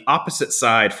kind of the opposite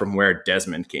side from where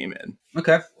Desmond came in.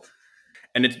 Okay.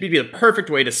 And it'd be the perfect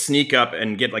way to sneak up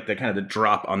and get like the kind of the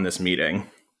drop on this meeting.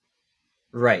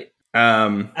 Right.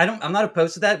 I'm not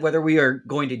opposed to that. Whether we are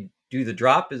going to do the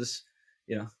drop is,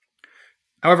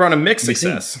 However, on a mixed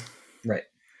success. Right.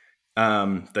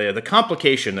 The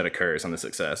complication that occurs on the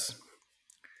success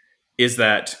is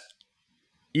that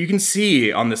you can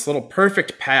see on this little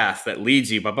perfect path that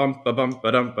leads you ba-bump, ba-bump,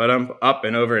 ba-dump, ba-dump, up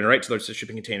and over and right to those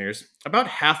shipping containers. About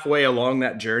halfway along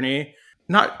that journey,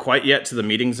 not quite yet to the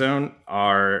meeting zone,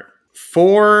 are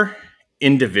 4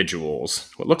 individuals.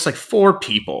 What looks like 4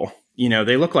 people.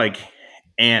 They look like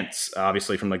ants,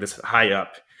 obviously, from like this high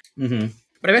up. Mm-hmm.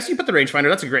 But I guess you put the rangefinder.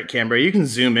 That's a great camera. You can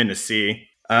zoom in to see.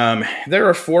 There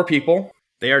are 4 people.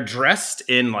 They are dressed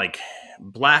in like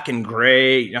black and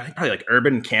gray, I think probably like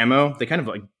urban camo. They kind of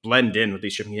like blend in with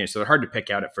these shipping containers, so they're hard to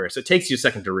pick out at first. It takes you a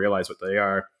second to realize what they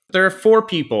are. There are 4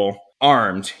 people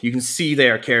armed. You can see they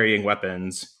are carrying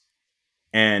weapons,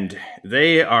 and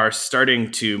they are starting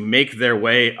to make their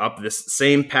way up this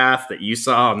same path that you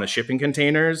saw on the shipping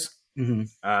containers. Mm-hmm.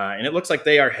 And it looks like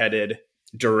they are headed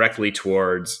directly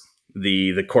towards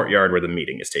the courtyard where the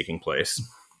meeting is taking place.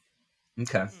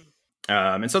 Okay.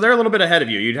 And so they're a little bit ahead of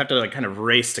you. You'd have to like kind of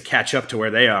race to catch up to where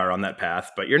they are on that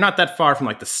path, but you're not that far from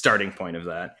like the starting point of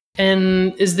that.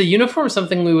 And is the uniform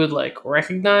something we would like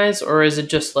recognize, or is it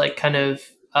just like kind of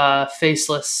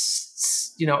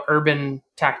faceless, urban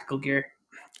tactical gear?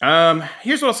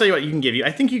 Here's what I'll say what you can give you.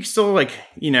 I think you still like,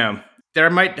 there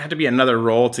might have to be another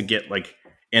role to get like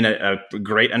in a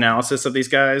great analysis of these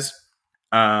guys.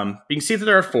 But you can see that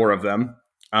there are 4 of them.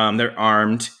 They're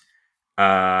armed.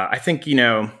 I think, you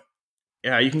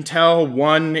can tell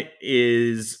one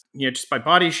is, just by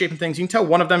body shape and things, you can tell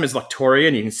one of them is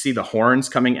Lectorian. You can see the horns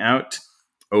coming out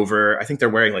over, I think they're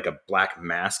wearing like a black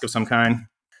mask of some kind.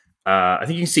 I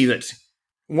think you can see that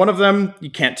one of them,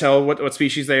 you can't tell what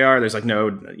species they are. There's like no,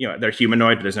 they're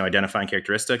humanoid, but there's no identifying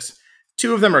characteristics.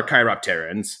 2 of them are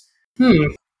Chiropterans.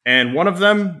 And one of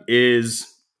them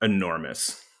is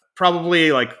enormous.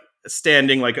 Probably like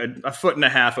standing like a foot and a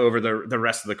half over the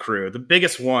rest of the crew. The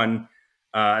biggest one,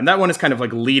 and that one is kind of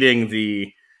like leading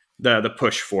the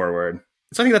push forward.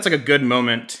 So I think that's like a good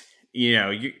moment.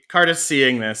 Carta's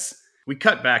seeing this. We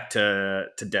cut back to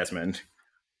Desmond.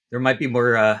 There might be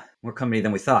more company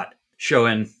than we thought.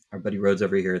 Showing our buddy Rhodes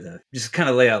over here just kind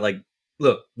of lay out like,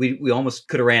 look, we almost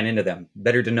could have ran into them.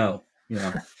 Better to know.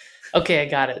 Okay, I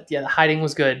got it. Yeah, the hiding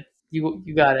was good. You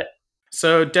got it.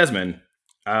 So Desmond,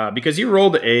 because you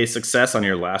rolled a success on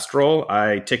your last roll,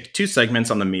 I ticked 2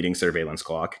 segments on the meeting surveillance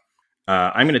clock.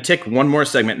 I'm going to tick one more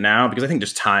segment now because I think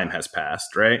just time has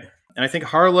passed, right? And I think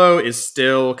Harlow is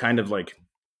still kind of like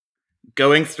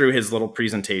going through his little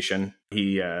presentation.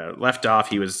 He left off,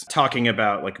 he was talking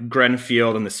about like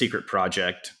Grenfield and the secret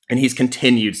project. And he's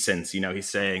continued since, he's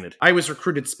saying that I was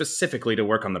recruited specifically to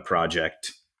work on the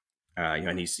project.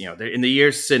 And he's, in the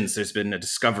years since, there's been a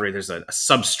discovery. There's a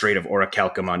substrate of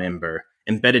orichalcum on Ember,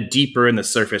 embedded deeper in the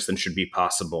surface than should be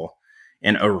possible,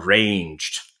 and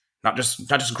arranged. Not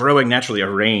just growing naturally,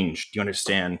 arranged. Do you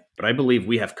understand? But I believe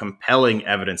we have compelling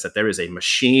evidence that there is a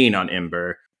machine on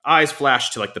Ember. Eyes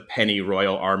flash to like the penny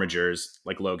royal armigers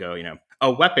like logo.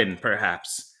 A weapon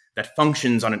perhaps that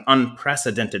functions on an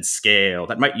unprecedented scale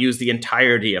that might use the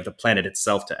entirety of the planet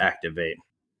itself to activate.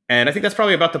 And I think that's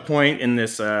probably about the point in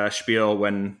this spiel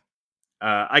when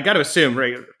I got to assume,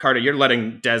 right, Carter, you're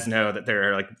letting Des know that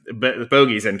there are like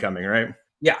bogeys incoming, right?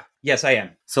 Yeah. Yes, I am.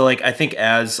 So like, I think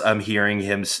as I'm hearing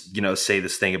him, say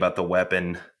this thing about the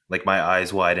weapon, like my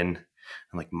eyes widen.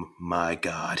 I'm like, my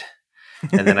God.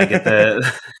 And then I get the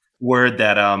word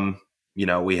that,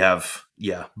 we have,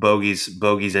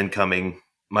 bogeys incoming.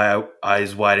 My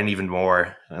eyes widen even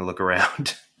more. And I look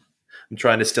around. I'm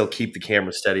trying to still keep the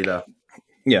camera steady though.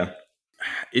 Yeah.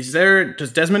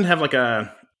 Does Desmond have like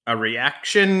a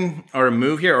reaction or a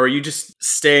move here, or are you just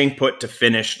staying put to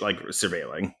finish like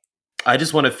surveilling? I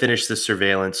just want to finish the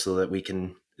surveillance so that we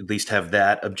can at least have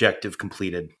that objective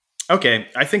completed. Okay,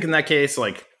 I think in that case,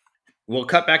 like, we'll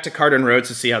cut back to Carter and Rhodes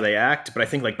to see how they act, but I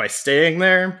think, like, by staying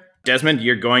there, Desmond,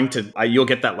 you're going to you'll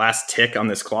get that last tick on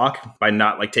this clock by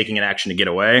not like taking an action to get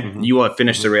away. Mhm. You will have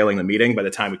finished surveilling the meeting by the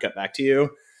time we cut back to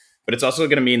you, but it's also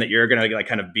going to mean that you're going to like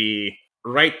kind of be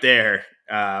right there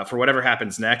for whatever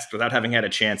happens next without having had a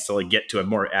chance to like get to a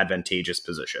more advantageous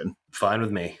position. Fine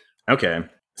with me. Okay,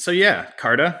 so yeah,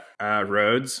 Carta,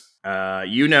 Rhodes,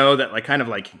 you know that like kind of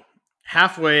like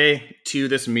halfway to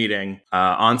this meeting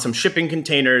on some shipping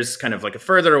containers, kind of like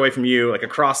further away from you, like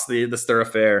across this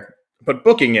thoroughfare, but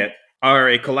booking it are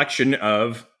a collection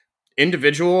of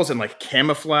individuals and like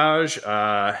camouflage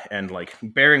and like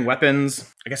bearing weapons.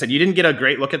 Like I said, you didn't get a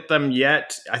great look at them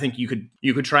yet. I think you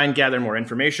could try and gather more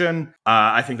information.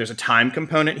 I think there's a time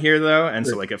component here though, and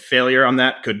so like a failure on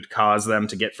that could cause them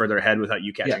to get further ahead without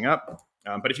you catching up.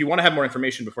 But if you want to have more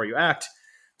information before you act,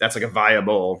 that's like a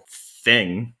viable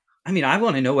thing. I mean, I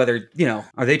want to know whether,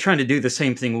 are they trying to do the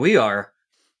same thing we are?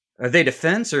 Are they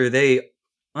defense or are they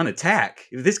on attack?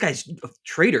 If this guy's a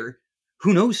traitor,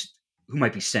 who knows who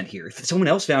might be sent here? If someone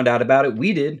else found out about it,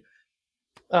 we did.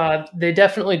 They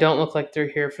definitely don't look like they're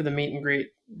here for the meet and greet.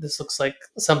 This looks like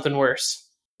something worse.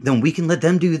 Then we can let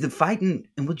them do the fighting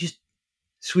and we'll just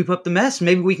sweep up the mess.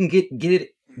 Maybe we can get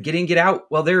in, get out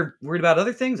while they're worried about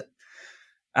other things.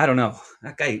 I don't know.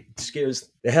 That guy scares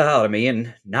the hell out of me,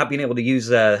 and not being able to use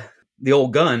the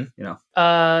old gun,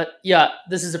 Yeah,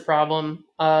 this is a problem.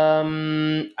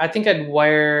 I think I'd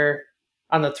wire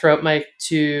on the throat mic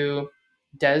to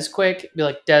Des quick. Be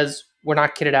like, Des, we're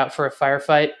not kitted out for a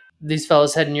firefight. These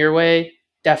fellas heading your way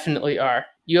definitely are.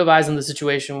 You have eyes on the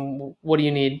situation. What do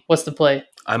you need? What's the play?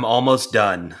 I'm almost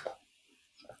done.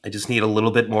 I just need a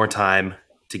little bit more time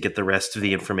to get the rest of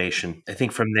the information. I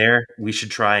think from there, we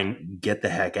should try and get the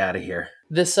heck out of here.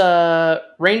 This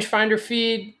rangefinder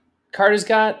feed Carter's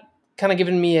got kind of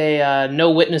giving me a no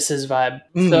witnesses vibe.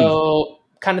 So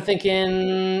kind of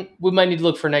thinking we might need to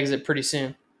look for an exit pretty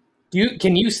soon.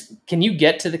 Can you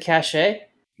get to the cache?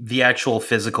 The actual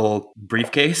physical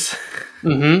briefcase?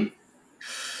 Mm-hmm.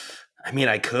 I mean,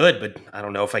 I could, but I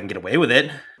don't know if I can get away with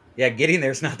it. Yeah, getting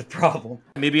there is not the problem.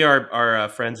 Maybe our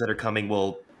friends that are coming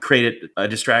will create a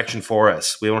distraction for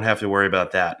us. We won't have to worry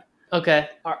about that. Okay,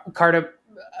 Carter,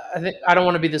 I don't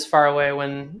want to be this far away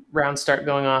when rounds start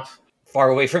going off. Far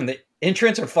away from the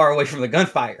entrance or far away from the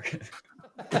gunfire?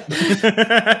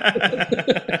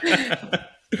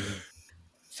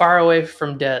 Far away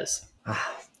from Des.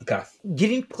 Okay.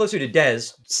 Getting closer to Des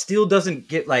still doesn't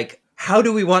get like, are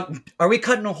we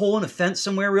cutting a hole in a fence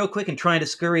somewhere real quick and trying to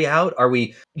scurry out? Are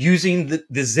we using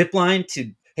the zip line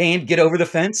to get over the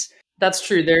fence? That's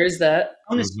true. There is that.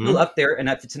 I'm still up there, and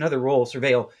if it's another roll,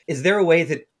 surveil, is there a way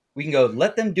that we can go,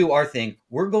 let them do our thing?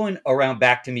 We're going around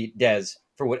back to meet Des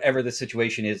for whatever the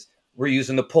situation is. We're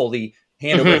using the pulley,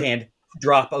 hand over hand,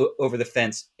 drop over the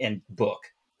fence, and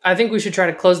book. I think we should try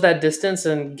to close that distance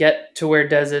and get to where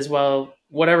Des is while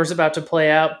whatever's about to play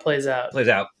out plays out. Plays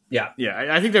out. Yeah. Yeah,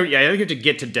 I think you have to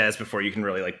get to Des before you can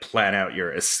really like plan out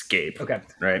your escape. Okay.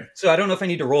 Right. So I don't know if I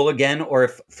need to roll again or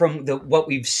if from what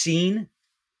we've seen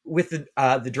with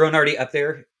the drone already up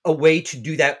there, a way to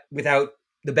do that without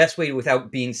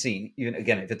being seen. Even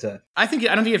again, if it's I don't think you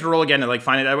have to roll again to like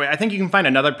find it that way. I think you can find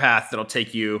another path that'll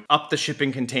take you up the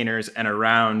shipping containers and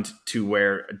around to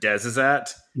where Des is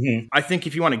at. Mm-hmm. I think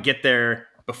if you want to get there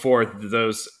before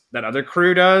that other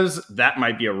crew does, that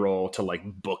might be a roll to like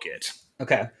book it.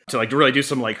 Okay. To like really do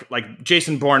some like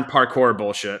Jason Bourne parkour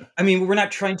bullshit. I mean, we're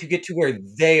not trying to get to where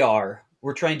they are.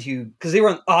 We're trying to, because they were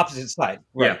on the opposite side.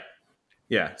 Right?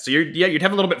 Yeah. So you'd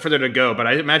have a little bit further to go, but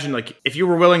I imagine like if you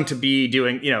were willing to be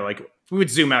doing, like we would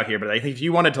zoom out here, but I think if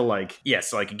you wanted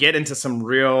to get into some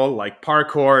real like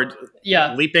parkour,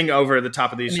 leaping over the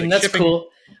top of these. I mean, that's cool.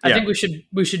 I think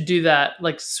we should do that.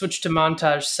 Like switch to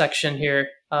montage section here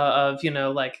of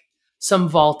like some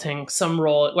vaulting, some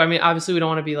roll. I mean, obviously we don't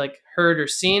want to be like heard or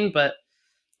seen, but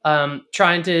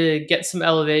trying to get some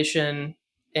elevation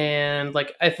and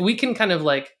like if we can kind of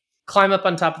like climb up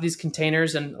on top of these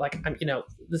containers and like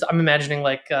I'm imagining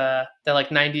like the like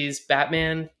 90s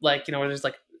Batman, like where there's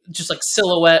like just like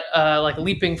silhouette like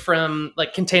leaping from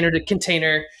like container to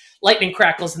container, lightning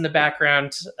crackles in the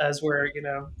background as we're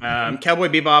Cowboy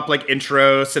Bebop like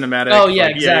intro cinematic. Oh yeah,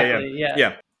 exactly.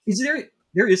 Yeah. Is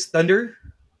there is thunder?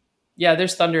 Yeah,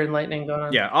 there's thunder and lightning going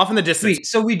on. Yeah, off in the distance. Sweet.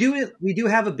 So we do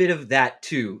have a bit of that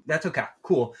too. That's okay.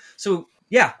 Cool. So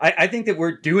yeah, I think that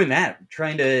we're doing that,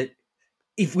 trying to,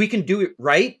 if we can do it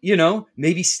right,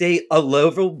 maybe stay a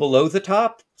level below the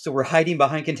top, so we're hiding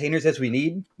behind containers as we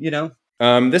need,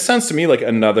 This sounds to me like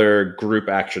another group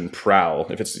action prowl,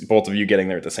 if it's both of you getting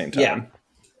there at the same time. Yeah.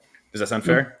 Does that sound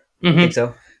fair? I think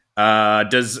so.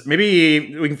 Does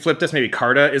maybe we can flip this? Maybe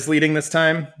Carta is leading this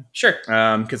time. Sure.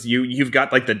 Because you've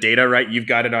got like the data right. You've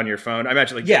got it on your phone. I'm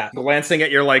actually glancing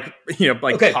at your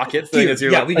pocket thing as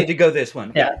you're we need to go this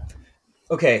one. Yeah.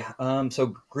 Okay.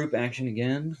 So group action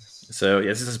again. So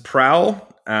yes, this is Prowl.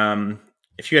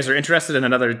 If you guys are interested in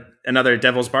another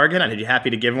Devil's Bargain, I'd be happy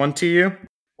to give one to you.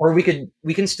 Or we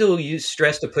can still use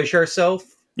stress to push ourselves.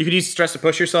 You could use stress to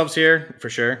push yourselves here for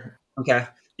sure. Okay.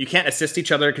 You can't assist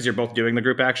each other because you're both doing the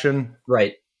group action.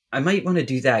 Right. I might want to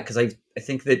do that because I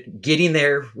think that getting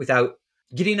there without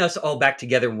getting us all back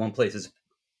together in one place is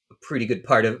a pretty good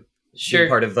part of. Sure.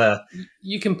 Part of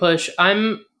you can push.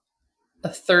 I'm a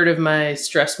third of my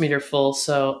stress meter full,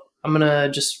 so I'm gonna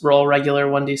just roll regular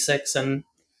 1d6 and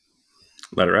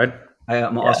let it ride.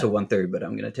 I'm also 1/3, but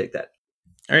I'm gonna take that.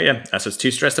 All right, yeah. So it's 2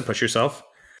 stress to push yourself.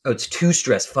 Oh, it's 2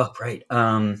 stress. Fuck, right.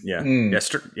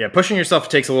 Pushing yourself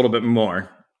takes a little bit more.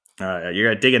 You're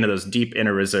gonna dig into those deep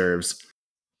inner reserves.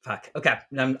 Fuck. Okay,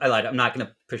 I lied. I'm not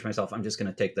gonna push myself. I'm just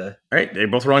gonna take the. All right, they're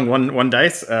both rolling one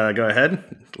dice. Go ahead,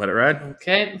 let it ride.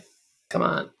 Okay, come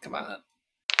on.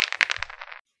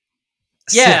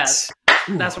 Yes,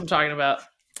 that's what I'm talking about.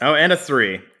 Oh, and a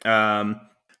 3.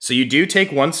 So you do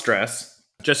take 1 stress.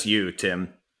 Just you,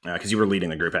 Tim, because you were leading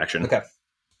the group action. Okay.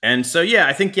 And so,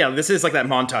 I think, this is like that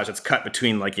montage that's cut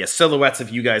between silhouettes of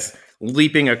you guys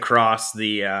leaping across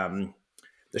the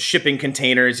shipping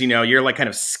containers. You're like kind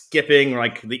of skipping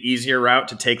like the easier route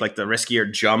to take like the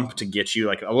riskier jump to get you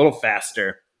like a little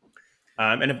faster.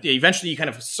 And eventually you kind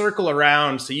of circle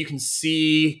around so you can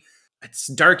see. It's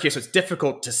dark here, so it's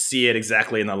difficult to see it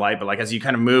exactly in the light. But like as you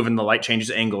kind of move and the light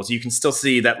changes angles, you can still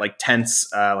see that like tense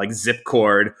like zip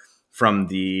cord from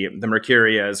the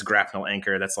Mercuria's grapnel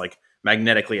anchor that's like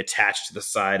magnetically attached to the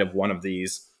side of one of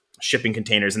these shipping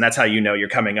containers. And that's how you know you're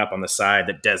coming up on the side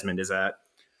that Desmond is at.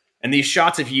 And these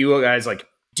shots of you guys like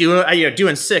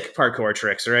doing sick parkour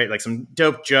tricks, right? Like some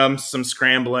dope jumps, some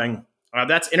scrambling.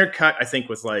 That's intercut, I think,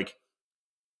 with like,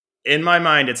 in my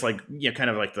mind, it's like, kind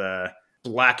of like the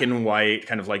black and white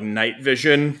kind of like night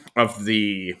vision of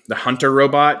the hunter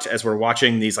robot as we're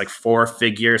watching these like 4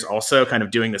 figures also kind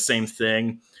of doing the same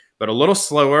thing, but a little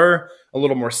slower, a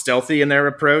little more stealthy in their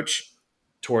approach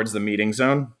towards the meeting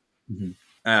zone. Mm-hmm.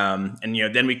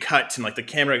 And then we cut and like the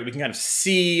camera, we can kind of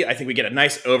see, I think we get a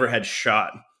nice overhead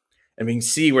shot and we can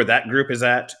see where that group is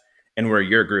at and where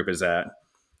your group is at.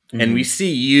 Mm-hmm. And we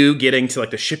see you getting to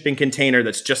like the shipping container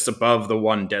that's just above the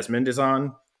one Desmond is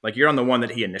on. Like you're on the one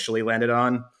that he initially landed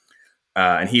on.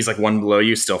 And he's like one below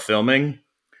you still filming.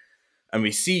 And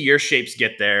we see your shapes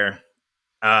get there.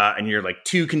 And you're like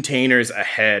 2 containers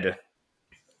ahead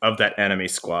of that enemy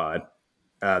squad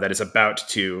that is about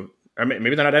to, or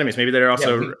maybe they're not enemies. Maybe they're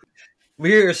also.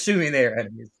 We're assuming they're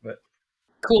enemies, but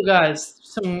cool guys.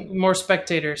 Some more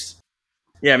spectators.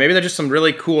 Yeah, maybe they're just some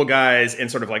really cool guys in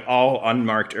sort of like all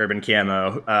unmarked urban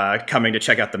camo coming to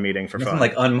check out the meeting for fun.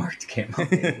 Like unmarked camo.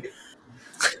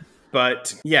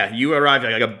 But yeah, you arrive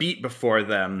like a beat before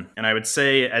them. And I would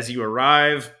say as you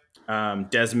arrive,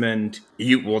 Desmond,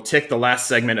 you will tick the last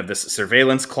segment of this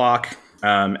surveillance clock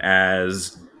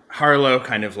as Harlow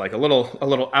kind of like a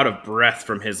little out of breath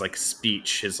from his like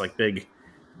speech, his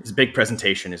big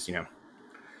presentation is,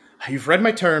 you've read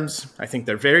my terms. I think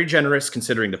they're very generous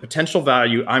considering the potential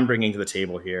value I'm bringing to the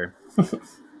table here.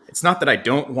 It's not that I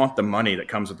don't want the money that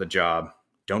comes with the job.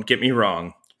 Don't get me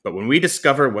wrong. But when we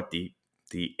discover what the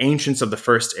ancients of the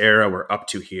First Era were up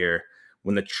to here,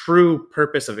 when the true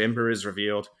purpose of Ember is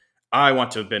revealed, I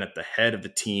want to have been at the head of the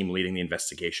team leading the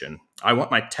investigation. I want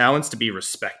my talents to be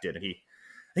respected. And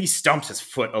he stomps his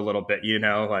foot a little bit,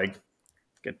 like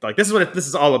this is what this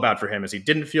is all about for him, is he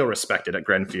didn't feel respected at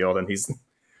Grenfield, and he's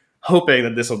hoping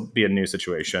that this will be a new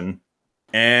situation.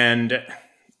 And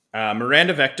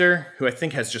Miranda Vector, who I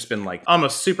think has just been like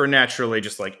almost supernaturally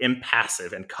just like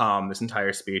impassive and calm this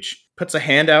entire speech, puts a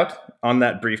hand out on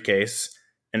that briefcase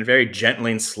and very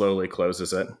gently and slowly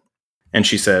closes it. And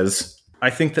she says, I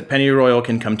think that Pennyroyal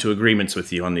can come to agreements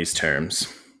with you on these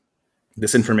terms.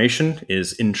 This information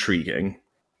is intriguing.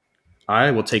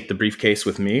 I will take the briefcase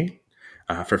with me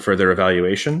for further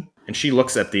evaluation. And she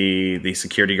looks at the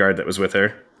security guard that was with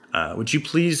her. Would you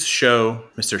please show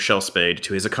Mr. Shellspade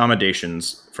to his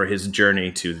accommodations for his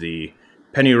journey to the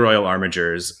Pennyroyal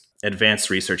Armiger's Advanced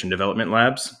Research and Development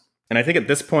Labs? And I think at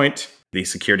this point, the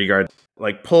security guard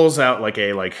like pulls out like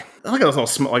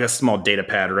a small data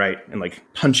pad, right, and like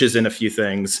punches in a few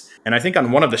things. And I think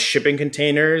on one of the shipping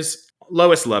containers,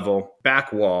 lowest level,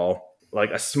 back wall,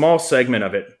 like a small segment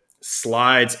of it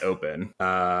slides open,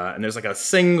 and there's like a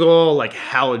single like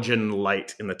halogen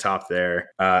light in the top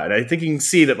there, and I think you can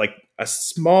see that like a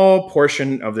small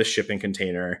portion of this shipping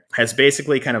container has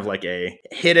basically kind of like a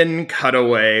hidden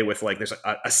cutaway with like there's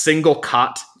a single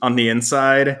cot on the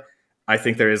inside. I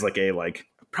think there is like a like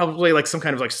probably like some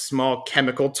kind of like small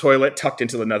chemical toilet tucked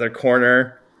into another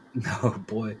corner. Oh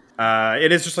boy.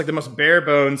 It is just like the most bare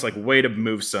bones like way to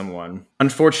move someone.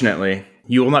 Unfortunately,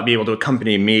 you will not be able to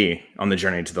accompany me on the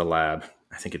journey to the lab.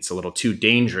 I think it's a little too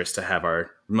dangerous to have our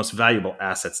most valuable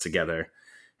assets together.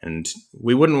 And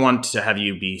we wouldn't want to have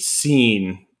you be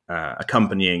seen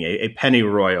accompanying a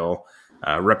pennyroyal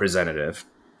representative.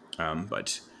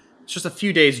 But it's just a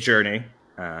few days' journey,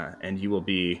 and you will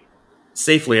be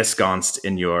safely ensconced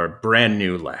in your brand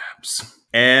new labs.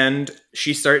 And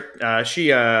this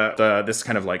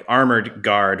kind of like armored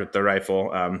guard with the rifle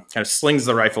kind of slings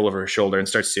the rifle over her shoulder and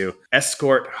starts to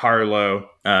escort Harlow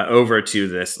over to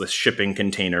this shipping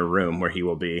container room where he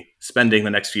will be spending the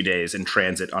next few days in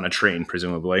transit on a train,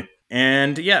 presumably.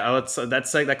 And yeah,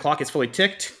 that clock is fully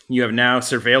ticked. You have now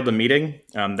surveilled the meeting.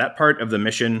 That part of the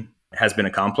mission has been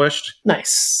accomplished.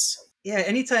 Nice. Yeah,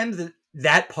 anytime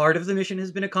that part of the mission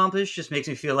has been accomplished just makes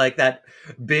me feel like that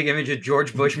big image of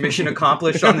George Bush mission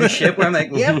accomplished on the ship where I'm like,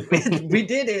 yep, we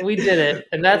did it. We did it.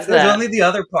 And that's There's only the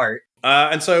other part.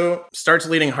 And so starts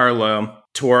leading Harlow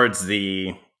towards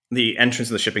the entrance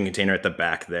of the shipping container at the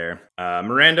back there.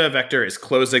 Miranda Vector is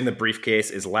closing the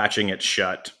briefcase, is latching it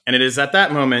shut. And it is at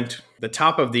that moment, the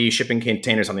top of the shipping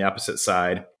containers on the opposite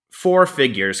side, 4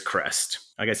 figures crest.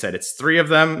 Like I said, it's 3 of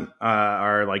them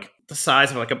are like the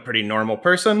size of like a pretty normal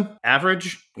person,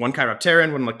 average. 1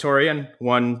 Chiropteran, 1 Lectorian,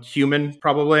 1 human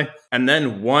probably, and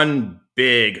then 1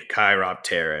 big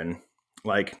Chiropteran,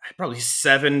 like probably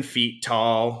 7 feet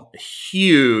tall,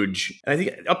 huge. And I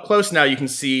think up close now you can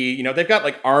see, they've got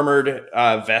like armored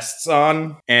vests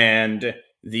on, and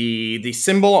the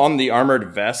symbol on the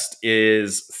armored vest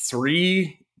is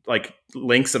 3 like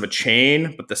links of a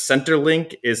chain, but the center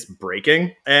link is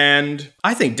breaking. And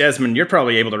I think, Desmond, you're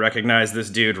probably able to recognize this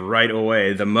dude right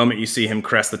away the moment you see him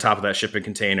crest the top of that shipping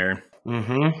container.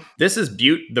 Mm-hmm. This is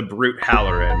Butte the Brute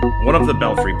Halloran, one of the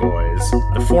Belfry Boys,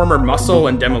 the former muscle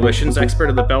and demolitions expert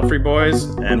of the Belfry Boys,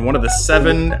 and one of the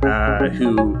 7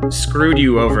 who screwed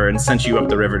you over and sent you up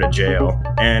the river to jail.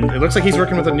 And it looks like he's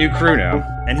working with a new crew now.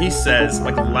 And he says,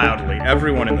 like loudly,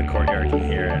 everyone in the courtyard can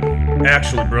hear it,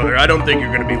 "Actually, brother, I don't think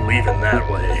you're going to be leaving that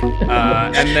way."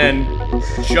 And then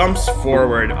jumps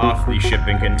forward off the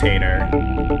shipping container.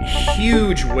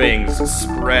 Huge wings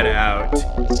spread out.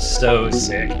 So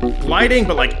sick. Gliding,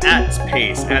 but like at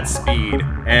pace, at speed.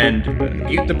 And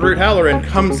Butte the Brute Halloran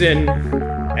comes in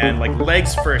and like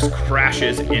legs first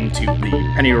crashes into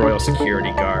the Pennyroyal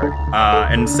security guard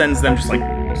and sends them just like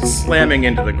slamming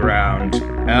into the ground.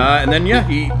 And then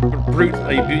Butte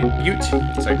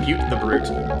the Brute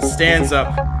stands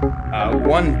up,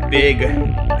 1 big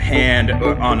hand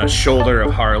on a shoulder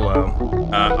of Harlow,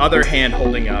 other hand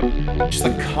holding up just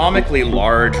a comically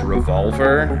large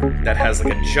revolver that has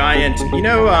like a giant,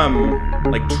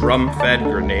 like drum-fed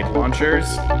grenade launchers.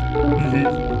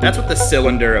 Mm-hmm. That's what the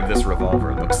cylinder of this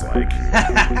revolver looks like.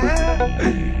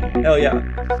 Hell yeah.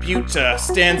 Butte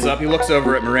stands up, he looks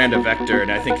over at Miranda Vector,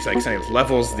 and I think like kind of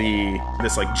levels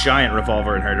this like giant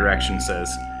revolver in her direction,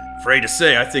 says, "Afraid to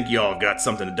say, I think y'all have got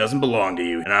something that doesn't belong to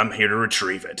you, and I'm here to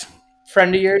retrieve it."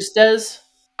 Friend of yours, Des?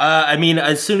 I mean,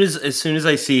 as soon as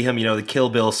I see him, the Kill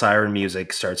Bill siren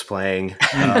music starts playing.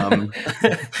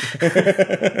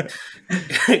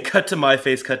 Cut to my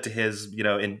face, cut to his,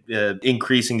 in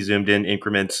increasing zoomed in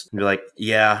increments. And be like,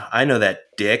 yeah, I know that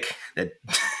dick. That's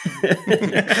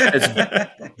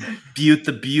Butte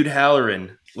the Butte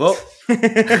Halloran. Well,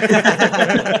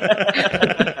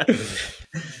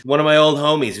 one of my old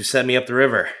homies who sent me up the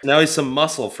river. Now he's some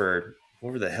muscle for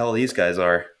whoever the hell these guys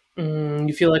are.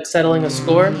 You feel like settling a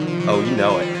score? Oh, you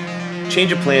know it.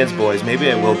 Change of plans, boys. Maybe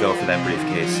I will go for that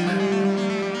briefcase.